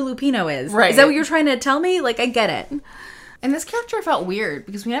remember who Lupino is. Right. Is that what you're trying to tell me? Like, I get it. And this character felt weird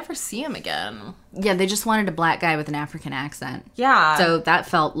because we never see him again. Yeah, they just wanted a black guy with an African accent. Yeah. So that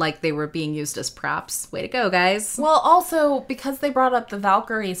felt like they were being used as props. Way to go, guys. Well, also, because they brought up the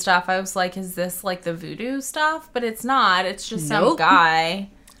Valkyrie stuff, I was like, is this like the voodoo stuff? But it's not. It's just some guy.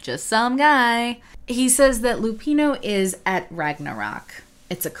 Just some guy. He says that Lupino is at Ragnarok.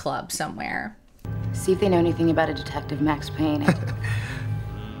 It's a club somewhere. See if they know anything about a detective, Max Payne.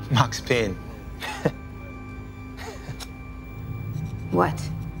 Max Payne. What?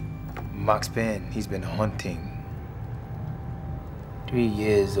 Max Payne, he's been hunting. 3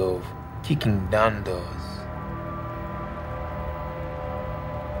 years of kicking down doors.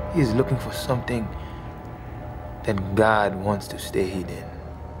 He's looking for something that God wants to stay hidden.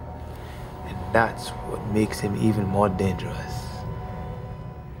 And that's what makes him even more dangerous.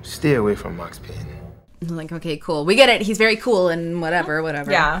 Stay away from Max Payne. I'm like, okay, cool. We get it. He's very cool and whatever.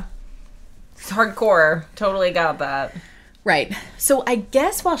 Yeah. It's hardcore. Totally got that. Right. So I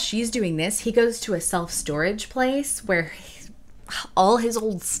guess while she's doing this, he goes to a self-storage place where all his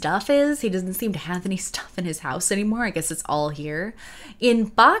old stuff is. He doesn't seem to have any stuff in his house anymore. I guess it's all here in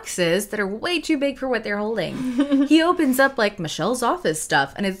boxes that are way too big for what they're holding. He opens up like Michelle's office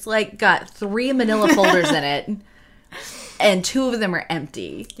stuff and it's like got 3 manila folders in it and 2 of them are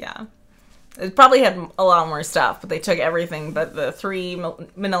empty. Yeah. It probably had a lot more stuff, but they took everything but the 3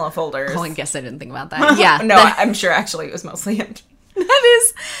 manila folders. Oh, I guess I didn't think about that. Yeah. No, I'm sure actually it was mostly empty. That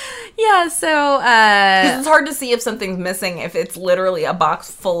is, yeah, so... 'Cause it's hard to see if something's missing if it's literally a box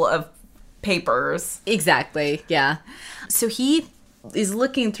full of papers. Exactly, yeah. So he is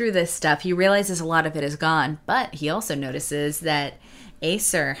looking through this stuff. He realizes a lot of it is gone, but he also notices that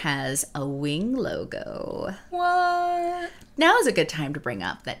Acer has a wing logo. What? Now is a good time to bring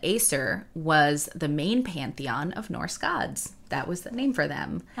up that Acer was the main pantheon of Norse gods. That was the name for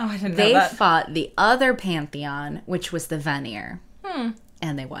them. Oh, I didn't know They that. fought the other pantheon, which was the Vanir.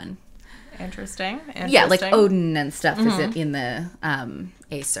 And they won. Interesting. Yeah, like Odin and stuff is in the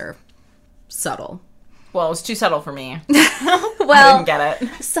Acer. Subtle. Well, it was too subtle for me. Well, I didn't get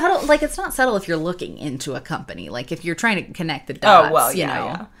it. Subtle, like it's not subtle if you're looking into a company. Like if you're trying to connect the dots. Oh, well, you know.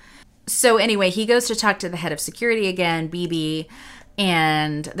 yeah. So anyway, he goes to talk to the head of security again, BB,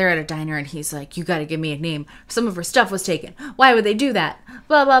 and they're at a diner and he's like, you got to give me a name. Some of her stuff was taken. Why would they do that?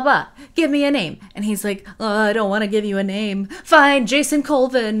 Blah, blah, blah. Give me a name. And he's like, oh, I don't want to give you a name. Fine, Jason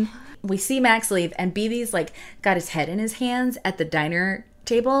Colvin. We see Max leave and BB's like got his head in his hands at the diner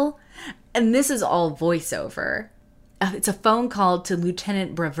table. And this is all voiceover. It's a phone call to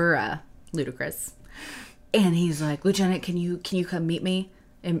Lieutenant Bravura, Ludacris. And he's like, Lieutenant, can you come meet me?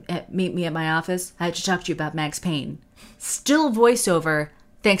 And meet me at my office? I have to talk to you about Max Payne. Still voiceover,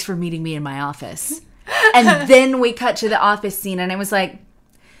 thanks for meeting me in my office. And then we cut to the office scene and I was like,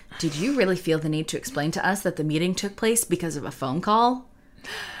 did you really feel the need to explain to us that the meeting took place because of a phone call?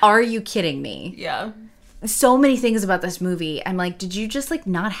 Are you kidding me? Yeah. So many things about this movie. I'm like, did you just like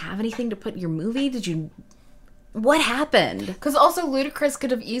not have anything to put in your movie? What happened? Because also Ludacris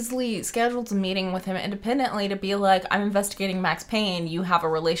could have easily scheduled a meeting with him independently to be like, I'm investigating Max Payne. You have a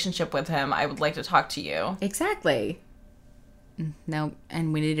relationship with him. I would like to talk to you. Exactly. No,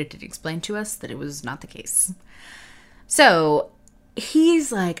 and we needed to explain to us that it was not the case. So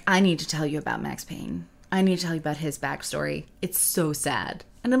he's like, I need to tell you about Max Payne. I need to tell you about his backstory. It's so sad.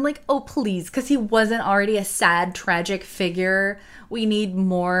 And I'm like, oh, please, because he wasn't already a sad, tragic figure. We need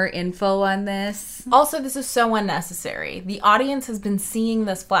more info on this. Also, this is so unnecessary. The audience has been seeing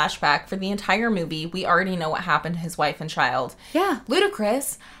this flashback for the entire movie. We already know what happened to his wife and child. Yeah.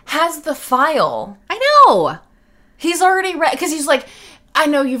 Ludacris has the file. I know. He's already read, because he's like, I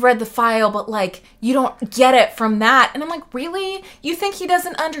know you've read the file, but like, you don't get it from that. And I'm like, really? You think he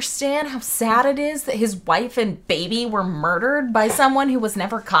doesn't understand how sad it is that his wife and baby were murdered by someone who was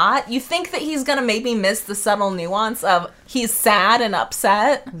never caught? You think that he's gonna maybe miss the subtle nuance of he's sad and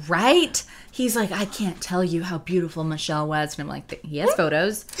upset? Right? He's like, I can't tell you how beautiful Michelle was. And I'm like, he has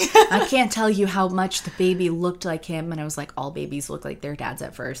photos. I can't tell you how much the baby looked like him. And I was like, all babies look like their dads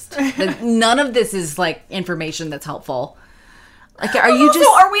at first. None of this is like information that's helpful. Like,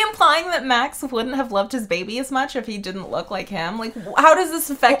 are we implying that Max wouldn't have loved his baby as much if he didn't look like him? Like, how does this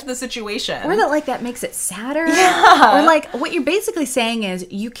affect the situation? Or that, like, that makes it sadder? Yeah. Or, like, what you're basically saying is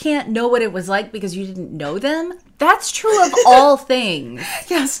you can't know what it was like because you didn't know them? That's true of all things.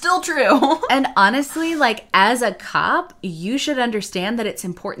 Yeah, still true. And honestly, like, as a cop, you should understand that it's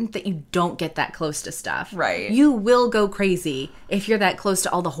important that you don't get that close to stuff. Right. You will go crazy if you're that close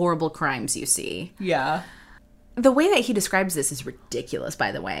to all the horrible crimes you see. Yeah. The way that he describes this is ridiculous,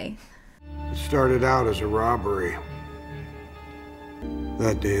 by the way. It started out as a robbery.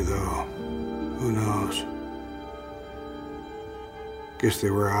 That day, though, who knows? Guess they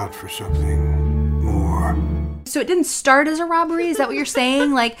were out for something more. So it didn't start as a robbery? Is that what you're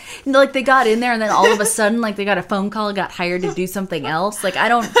saying? Like they got in there and then all of a sudden, like, they got a phone call and got hired to do something else? Like,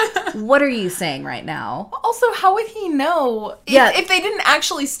 what are you saying right now? Also, how would he know if they didn't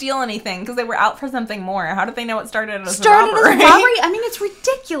actually steal anything because they were out for something more? How did they know it started as a robbery? I mean, it's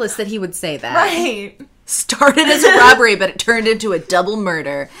ridiculous that he would say that. Right. Started as a robbery, but it turned into a double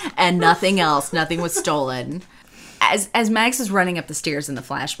murder and nothing else. Nothing was stolen. As Max is running up the stairs in the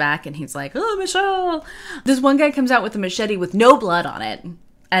flashback and he's like, oh, Michelle. This one guy comes out with a machete with no blood on it.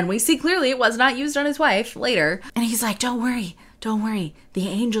 And we see clearly it was not used on his wife later. And he's like, don't worry. The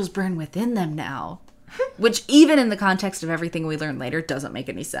angels burn within them now. Which even in the context of everything we learn later doesn't make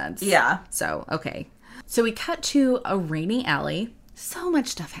any sense. Yeah. So, okay. So we cut to a rainy alley. So much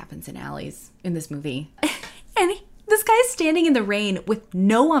stuff happens in alleys in this movie. And this guy's standing in the rain with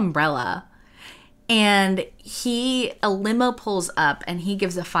no umbrella. And a limo pulls up and he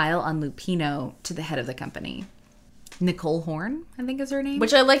gives a file on Lupino to the head of the company. Nicole Horn, I think is her name.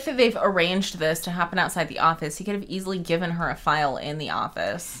 Which I like that they've arranged this to happen outside the office. He could have easily given her a file in the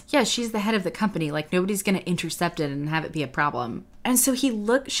office. Yeah, she's the head of the company. Like, nobody's going to intercept it and have it be a problem. And so she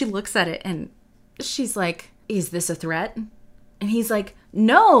looks at it and she's like, is this a threat? And he's like,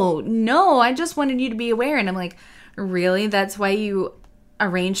 no, I just wanted you to be aware. And I'm like, really? That's why you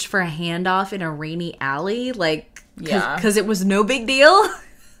arranged for a handoff in a rainy alley? Like, because it was no big deal?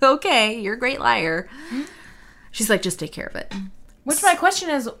 Okay, you're a great liar. She's like, just take care of it. Which my question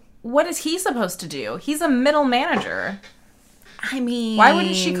is, what is he supposed to do? He's a middle manager. I mean... Why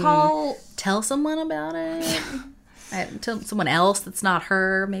wouldn't she tell someone about it? Tell someone else that's not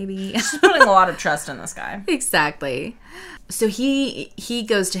her, maybe. She's putting a lot of trust in this guy. Exactly. So he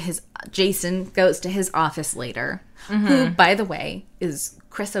goes to Jason goes to his office later, who, by the way, is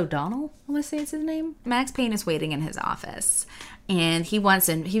Chris O'Donnell, I want to say it's his name. Max Payne is waiting in his office. And he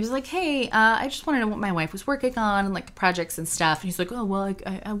was like, hey, I just want to know what my wife was working on and, like, the projects and stuff. And he's like, oh, well,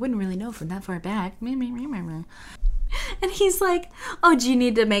 I wouldn't really know from that far back. And he's like, oh, do you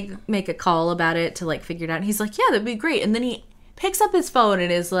need to make a call about it to, like, figure it out? And he's like, yeah, that'd be great. And then he picks up his phone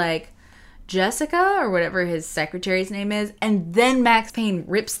and is like, Jessica, or whatever his secretary's name is. And then Max Payne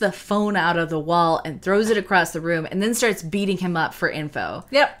rips the phone out of the wall and throws it across the room and then starts beating him up for info.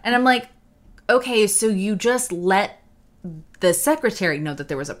 Yep. And I'm like, okay, so you just let the secretary know that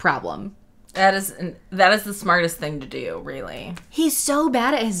there was a problem. That is the smartest thing to do, really. He's so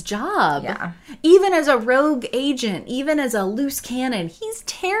bad at his job. Yeah. Even as a rogue agent, even as a loose cannon, he's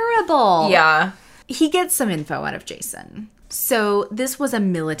terrible. Yeah. He gets some info out of Jason. So this was a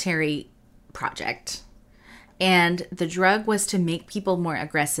military project. And the drug was to make people more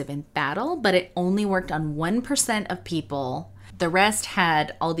aggressive in battle, but it only worked on 1% of people. The rest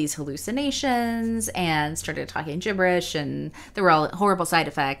had all these hallucinations and started talking gibberish, and there were all horrible side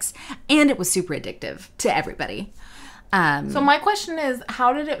effects, and it was super addictive to everybody. So my question is,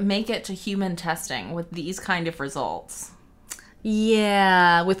 how did it make it to human testing with these kind of results?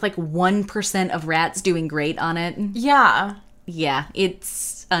 Yeah, with like 1% of rats doing great on it. Yeah. Yeah,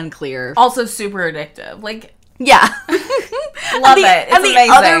 it's unclear. Also super addictive. Like, yeah. Love it. It's and the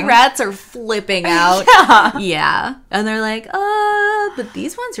amazing. other rats are flipping out. Yeah. Yeah. And they're like, but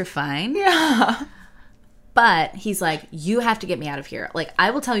these ones are fine. Yeah. But he's like, you have to get me out of here. Like,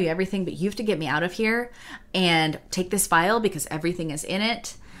 I will tell you everything, but you have to get me out of here and take this file because everything is in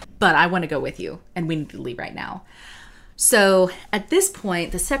it. But I want to go with you, and we need to leave right now. So at this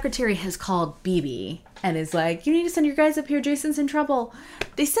point, the secretary has called BB and is like, you need to send your guys up here. Jason's in trouble.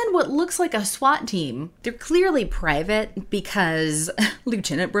 They send what looks like a SWAT team. They're clearly private because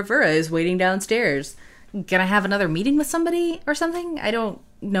Lieutenant Bravura is waiting downstairs. Gonna have another meeting with somebody or something? I don't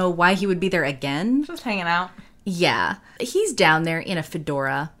know why he would be there again. Just hanging out. Yeah. He's down there in a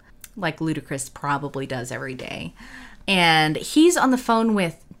fedora, like Ludacris probably does every day. And he's on the phone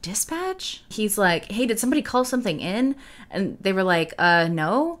with dispatch. He's like, hey, did somebody call something in? And they were like,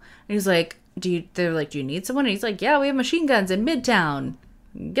 no. And he's like, they're like, do you need someone? And he's like, yeah, we have machine guns in Midtown.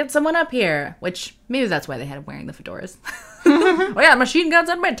 Get someone up here. Which, maybe that's why they had him wearing the fedoras. We got machine guns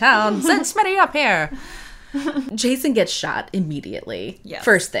in Midtown. Send Smitty up here. Jason gets shot immediately. Yes.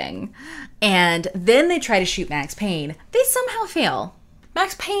 First thing. And then they try to shoot Max Payne. They somehow fail.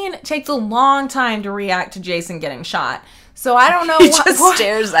 Max Payne takes a long time to react to Jason getting shot. So I don't know. He just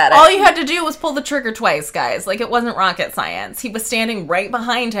stares at it. All you had to do was pull the trigger twice, guys. Like, it wasn't rocket science. He was standing right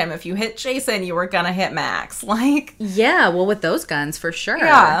behind him. If you hit Jason, you were gonna hit Max. Like, yeah, well, with those guns, for sure.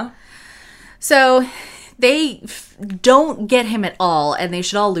 Yeah. So they don't get him at all, and they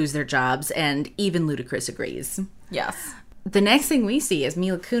should all lose their jobs, and even Ludacris agrees. Yes. The next thing we see is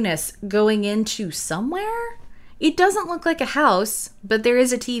Mila Kunis going into somewhere. It doesn't look like a house, but there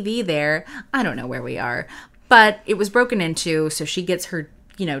is a TV there. I don't know where we are. But it was broken into, so she gets her,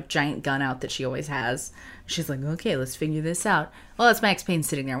 giant gun out that she always has. She's like, okay, let's figure this out. Well, it's Max Payne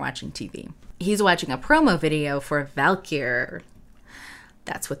sitting there watching TV. He's watching a promo video for Valkyr.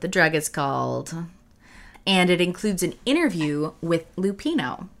 That's what the drug is called. And it includes an interview with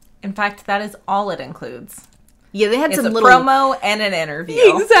Lupino. In fact, that is all it includes. Yeah, they had it's some a little promo and an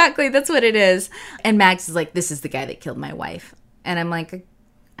interview. Exactly, that's what it is. And Max is like, this is the guy that killed my wife. And I'm like,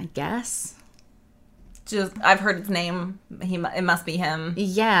 I guess. I've heard his name. It must be him.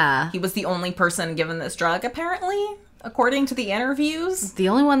 Yeah. He was the only person given this drug, apparently, according to the interviews. The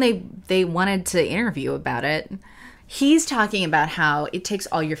only one they wanted to interview about it. He's talking about how it takes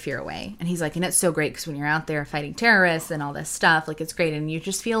all your fear away. And he's like, and it's so great because when you're out there fighting terrorists and all this stuff, like, it's great. And you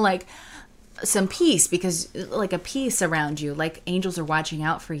just feel like some peace because, like, a peace around you. Like, angels are watching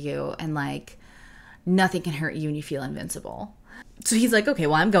out for you and, like, nothing can hurt you and you feel invincible. So he's like, okay,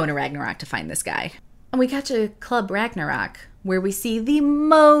 well, I'm going to Ragnarok to find this guy. And we got to Club Ragnarok, where we see the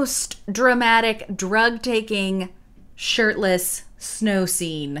most dramatic, drug-taking, shirtless snow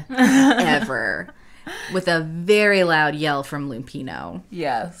scene ever. With a very loud yell from Lupino.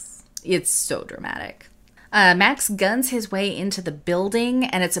 Yes. It's so dramatic. Max guns his way into the building,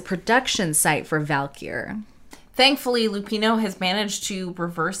 and it's a production site for Valkyr. Thankfully, Lupino has managed to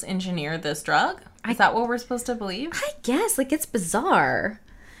reverse engineer this drug. Is that what we're supposed to believe? I guess. Like, it's bizarre.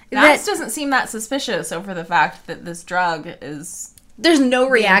 Max doesn't seem that suspicious over the fact that this drug is There's no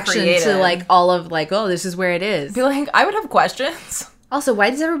reaction to creative. like all of like, oh, this is where it is. Be like, I would have questions. Also, why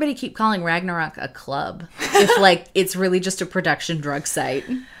does everybody keep calling Ragnarok a club if like it's really just a production drug site?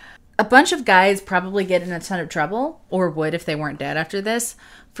 A bunch of guys probably get in a ton of trouble, or would if they weren't dead after this,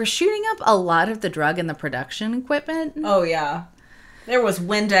 for shooting up a lot of the drug and the production equipment. Oh yeah, there was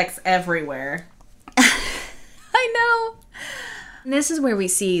Windex everywhere. I know. This is where we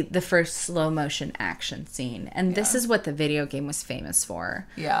see the first slow motion action scene. And this is what the video game was famous for.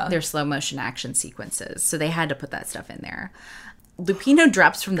 Yeah. Their slow motion action sequences. So they had to put that stuff in there. Lupino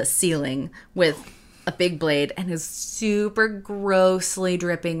drops from the ceiling with a big blade and is super grossly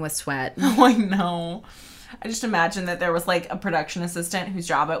dripping with sweat. Oh, I know. I just imagine that there was like a production assistant whose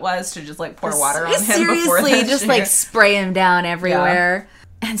job it was to just like pour water on him before Seriously, that just shoot. like spray him down everywhere. Yeah.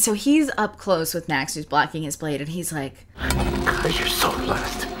 And so he's up close with Max, who's blocking his blade, and he's like, God, you're so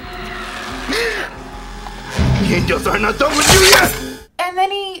blessed. The angels are not done with you yet! And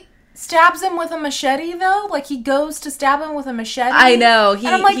then he stabs him with a machete, though? Like, he goes to stab him with a machete? I know. And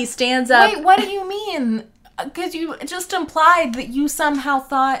I'm like, he stands up. Wait, what do you mean? Because you just implied that you somehow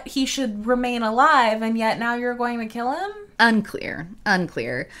thought he should remain alive, and yet now you're going to kill him? Unclear.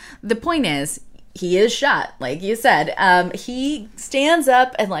 The point is, he is shot, like you said. He stands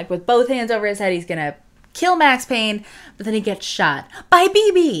up and, like, with both hands over his head, he's gonna kill Max Payne, but then he gets shot by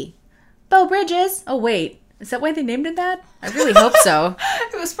BB. Beau Bridges. Oh, wait. Is that why they named it that? I really hope so.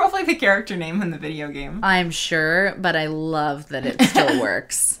 It was probably the character name in the video game. I'm sure, but I love that it still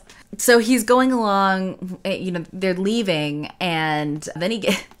works. So he's going along, you know, they're leaving, and then he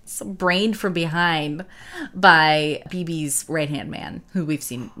gets brained from behind by BB's right-hand man, who we've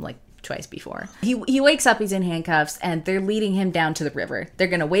seen, like, twice before. He wakes up, he's in handcuffs, and they're leading him down to the river. They're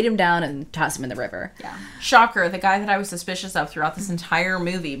gonna weight him down and toss him in the river. Yeah. Shocker, the guy that I was suspicious of throughout this entire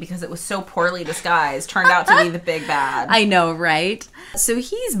movie because it was so poorly disguised turned out to be the big bad. I know, right? So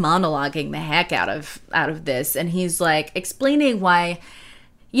he's monologuing the heck out of this, and he's like explaining why,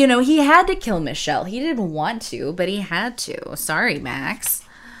 you know, he had to kill Michelle. He didn't want to, but he had to. Sorry, Max.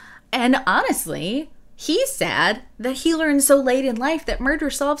 And honestly, he's sad that he learned so late in life that murder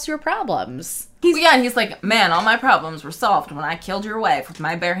solves your problems. He's like, man, all my problems were solved when I killed your wife with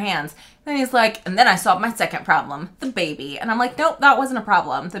my bare hands. And he's like, and then I solved my second problem, the baby. And I'm like, nope, that wasn't a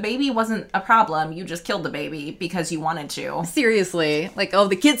problem. The baby wasn't a problem. You just killed the baby because you wanted to. Seriously. Like, oh,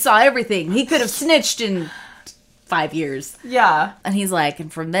 the kid saw everything. He could have snitched in 5 years. Yeah. And he's like,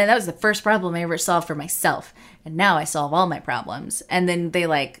 and from then, that was the first problem I ever solved for myself. And now I solve all my problems. And then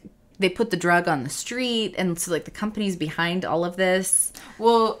they put the drug on the street, and so, like, the company's behind all of this.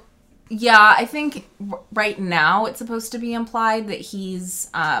 Well, yeah, I think right now it's supposed to be implied that he's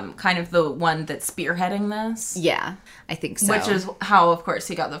kind of the one that's spearheading this. Yeah, I think so. Which is how, of course,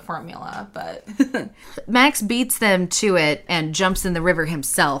 he got the formula, but... Max beats them to it and jumps in the river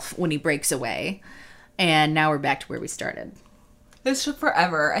himself when he breaks away. And now we're back to where we started. This took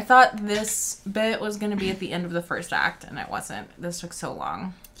forever. I thought this bit was going to be at the end of the first act, and it wasn't. This took so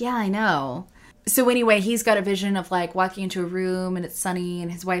long. Yeah, I know. So anyway, he's got a vision of, like, walking into a room, and it's sunny,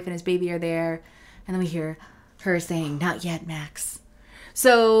 and his wife and his baby are there. And then we hear her saying, "Not yet, Max."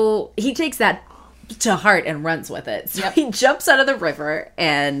 So he takes that to heart and runs with it. So he jumps out of the river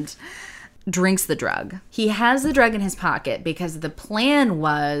and drinks the drug. He has the drug in his pocket because the plan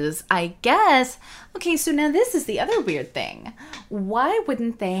was, I guess... Okay, so now this is the other weird thing. Why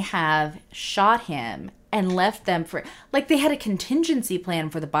wouldn't they have shot him and left them for... Like, they had a contingency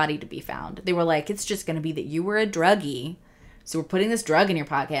plan for the body to be found. They were like, it's just going to be that you were a druggie, so we're putting this drug in your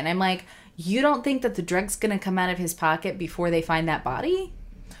pocket. And I'm like, you don't think that the drug's going to come out of his pocket before they find that body?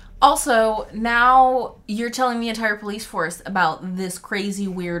 Also, now you're telling the entire police force about this crazy,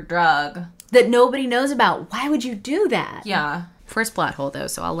 weird drug. That nobody knows about. Why would you do that? Yeah. First plot hole, though,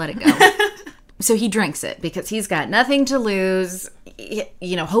 so I'll let it go. So he drinks it because he's got nothing to lose.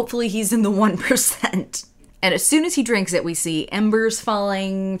 You know, hopefully he's in the 1%. And as soon as he drinks it, we see embers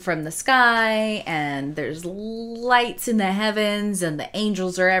falling from the sky, and there's lights in the heavens, and the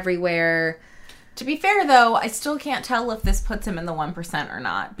angels are everywhere. To be fair, though, I still can't tell if this puts him in the 1% or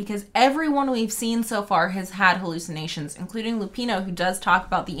not, because everyone we've seen so far has had hallucinations, including Lupino, who does talk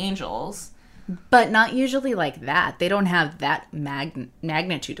about the angels. But not usually like that. They don't have that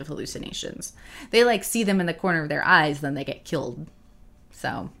magnitude of hallucinations. They, like, see them in the corner of their eyes, then they get killed.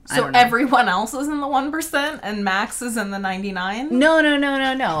 So everyone else is in the 1% and Max is in the 99%?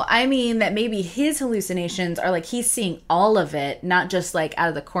 No. I mean that maybe his hallucinations are like he's seeing all of it, not just like out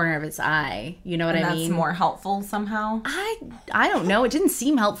of the corner of his eye. You know what I mean? That's more helpful somehow? I don't know. It didn't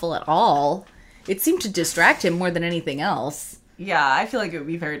seem helpful at all. It seemed to distract him more than anything else. Yeah, I feel like it would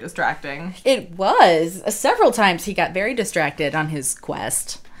be very distracting. It was. Several times he got very distracted on his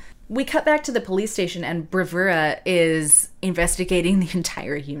quest. We cut back to the police station, and Bravura is investigating the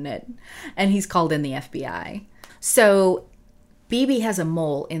entire unit, and he's called in the FBI. So BB has a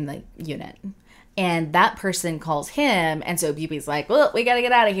mole in the unit, and that person calls him, and so BB's like, well, we gotta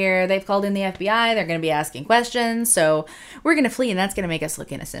get out of here. They've called in the FBI. They're gonna be asking questions, so we're gonna flee, and that's gonna make us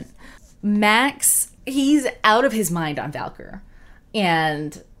look innocent. Max, he's out of his mind on Valkyr,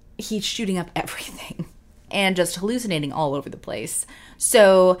 and he's shooting up everything and just hallucinating all over the place.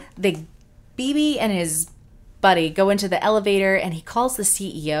 So BB and his buddy go into the elevator, and he calls the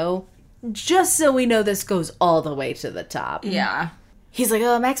CEO, just so we know this goes all the way to the top. Yeah. He's like,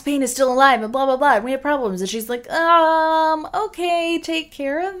 oh, Max Payne is still alive, and blah, blah, blah, and we have problems. And she's like, okay, take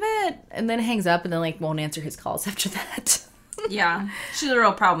care of it. And then hangs up, and then, like, won't answer his calls after that. Yeah. She's a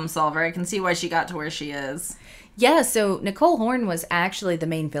real problem solver. I can see why she got to where she is. Yeah, so Nicole Horn was actually the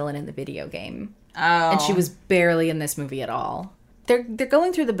main villain in the video game. Oh. And she was barely in this movie at all. They're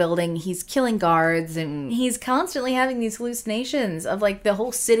going through the building. He's killing guards, and he's constantly having these hallucinations of, like, the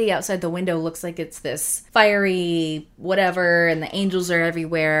whole city outside the window looks like it's this fiery whatever, and the angels are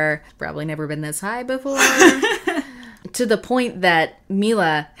everywhere. Probably never been this high before. To the point that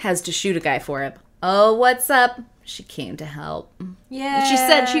Mila has to shoot a guy for him. Oh, what's up? She came to help. Yeah. She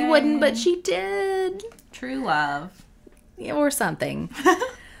said she wouldn't, but she did. True love. Or something.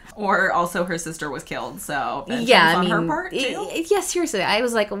 Or also her sister was killed, so yeah, on her part too. Yeah, seriously. I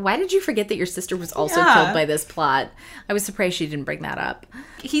was like, why did you forget that your sister was also killed by this plot? I was surprised she didn't bring that up.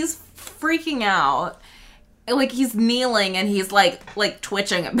 He's freaking out. Like, he's kneeling and he's like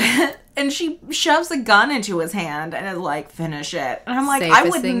twitching a bit. And she shoves a gun into his hand and is like, finish it. And I'm like, Safest I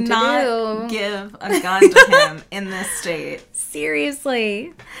would thing to not do. give a gun to him in this state.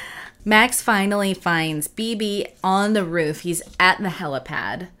 Seriously. Max finally finds BB on the roof. He's at the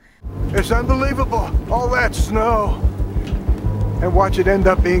helipad. It's unbelievable, all that snow. And watch it end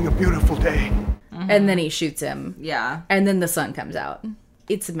up being a beautiful day. Mm-hmm. And then he shoots him. Yeah. And then the sun comes out.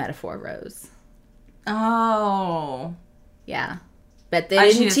 It's a metaphor, Rose. Oh. Yeah. But they I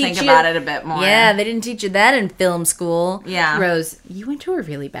didn't need to teach think you about it a bit more. Yeah, they didn't teach you that in film school. Yeah. Rose, you went to a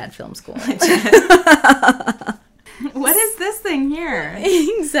really bad film school. What is this thing here?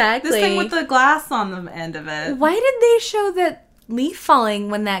 Exactly. This thing with the glass on the end of it. Why did they show that leaf falling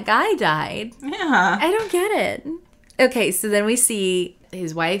when that guy died? Yeah. I don't get it. Okay, so then we see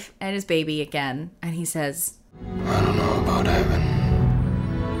his wife and his baby again, and he says, I don't know about heaven,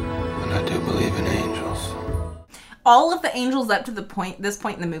 but I do believe in angels. All of the angels up to this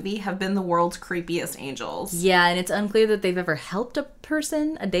point in the movie have been the world's creepiest angels. Yeah, and it's unclear that they've ever helped a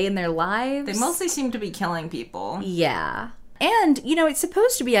person a day in their lives. They mostly seem to be killing people. Yeah. And, you know, it's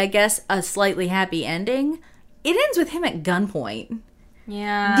supposed to be, I guess, a slightly happy ending. It ends with him at gunpoint.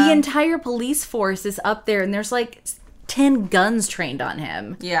 Yeah. The entire police force is up there, and there's like 10 guns trained on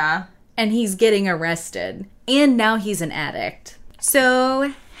him. Yeah. And he's getting arrested. And now he's an addict.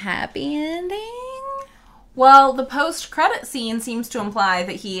 So, happy ending? Well, the post-credit scene seems to imply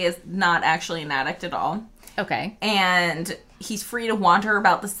that he is not actually an addict at all. Okay. And he's free to wander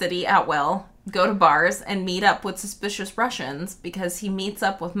about the city at will, go to bars, and meet up with suspicious Russians because he meets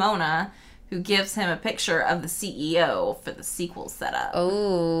up with Mona, who gives him a picture of the CEO for the sequel setup.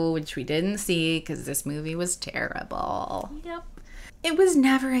 Oh, which we didn't see because this movie was terrible. Yep. It was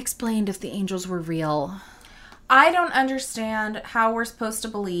never explained if the angels were real. I don't understand how we're supposed to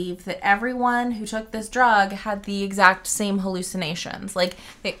believe that everyone who took this drug had the exact same hallucinations. Like,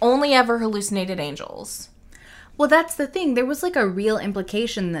 they only ever hallucinated angels. Well, that's the thing. There was like a real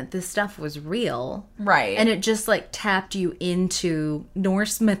implication that this stuff was real. Right. And it just like tapped you into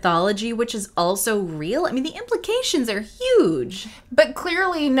Norse mythology, which is also real. I mean, the implications are huge. But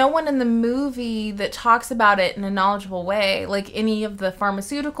clearly no one in the movie that talks about it in a knowledgeable way, like any of the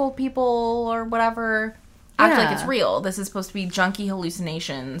pharmaceutical people or whatever, act like it's real. This is supposed to be junky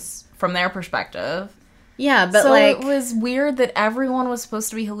hallucinations from their perspective. Yeah, but so like... it was weird that everyone was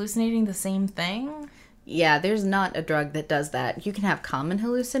supposed to be hallucinating the same thing. Yeah, there's not a drug that does that. You can have common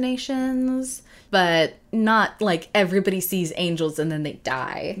hallucinations, but not like everybody sees angels and then they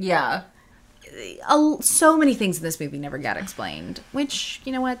die. Yeah. So many things in this movie never got explained, which,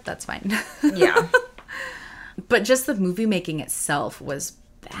 you know what, that's fine. Yeah. But just the movie making itself was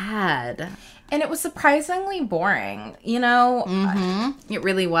bad. And it was surprisingly boring, you know? Mm-hmm. It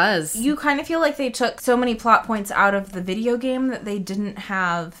really was. You kind of feel like they took so many plot points out of the video game that they didn't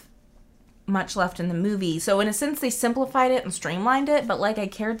have much left in the movie. So in a sense, they simplified it and streamlined it, but like I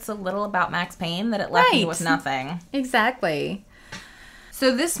cared so little about Max Payne that it left me with nothing. Exactly.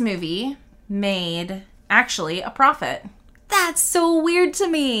 So this movie made, actually, a profit. That's so weird to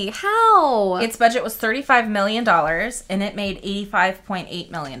me. How? Its budget was $35 million, and it made $85.8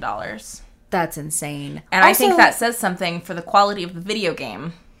 million. That's insane. And also, I think that says something for the quality of the video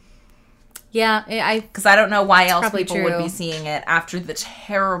game. Yeah, because I don't know why else people would be seeing it after the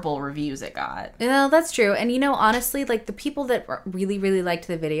terrible reviews it got. No, that's true. And honestly, like the people that really, really liked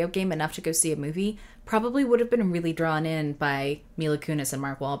the video game enough to go see a movie probably would have been really drawn in by Mila Kunis and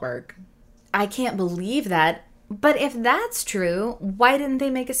Mark Wahlberg. I can't believe that. But if that's true, why didn't they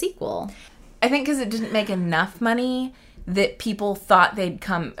make a sequel? I think because it didn't make enough money that people thought they'd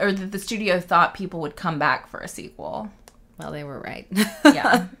come, or that the studio thought people would come back for a sequel. Well, they were right.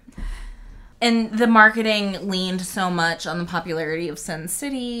 Yeah. And the marketing leaned so much on the popularity of Sin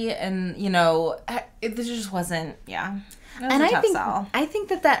City, and it just wasn't. Yeah, it was and a tough sell. I think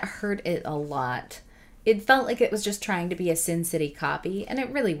that hurt it a lot. It felt like it was just trying to be a Sin City copy, and it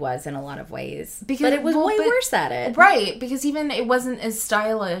really was in a lot of ways. But it was way worse at it, right? Because even it wasn't as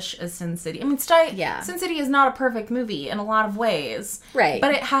stylish as Sin City. I mean, Sin City is not a perfect movie in a lot of ways, right?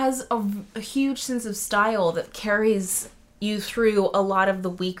 But it has a huge sense of style that carries you through a lot of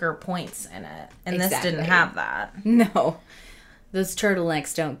the weaker points in it. And This didn't have that. No. Those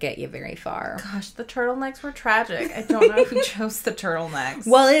turtlenecks don't get you very far. Gosh, the turtlenecks were tragic. I don't know who chose the turtlenecks.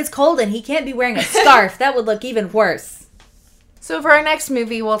 Well, it's cold and he can't be wearing a scarf. That would look even worse. So for our next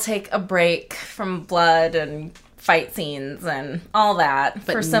movie, we'll take a break from blood and fight scenes and all that.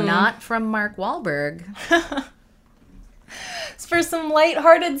 But not from Mark Wahlberg. It's for some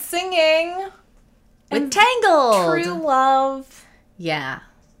lighthearted singing. With Tangled! True love. Yeah.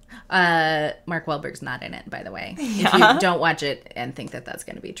 Mark Wahlberg's not in it, by the way. Yeah. If you don't watch it and think that that's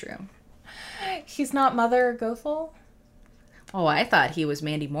going to be true. He's not Mother Gothel? Oh, I thought he was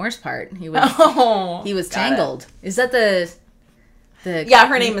Mandy Moore's part. He was Tangled. Is that the Yeah,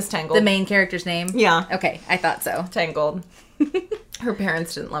 her name is Tangled. The main character's name? Yeah. Okay, I thought so. Tangled. Her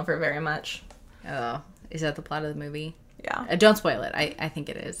parents didn't love her very much. Oh, is that the plot of the movie? Yeah. Don't spoil it. I think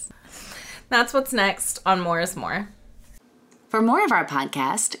it is. That's what's next on More is More. For more of our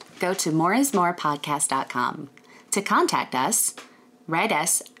podcast, go to moreismorepodcast.com. To contact us, write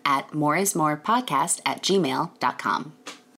us at moreismorepodcast@gmail.com.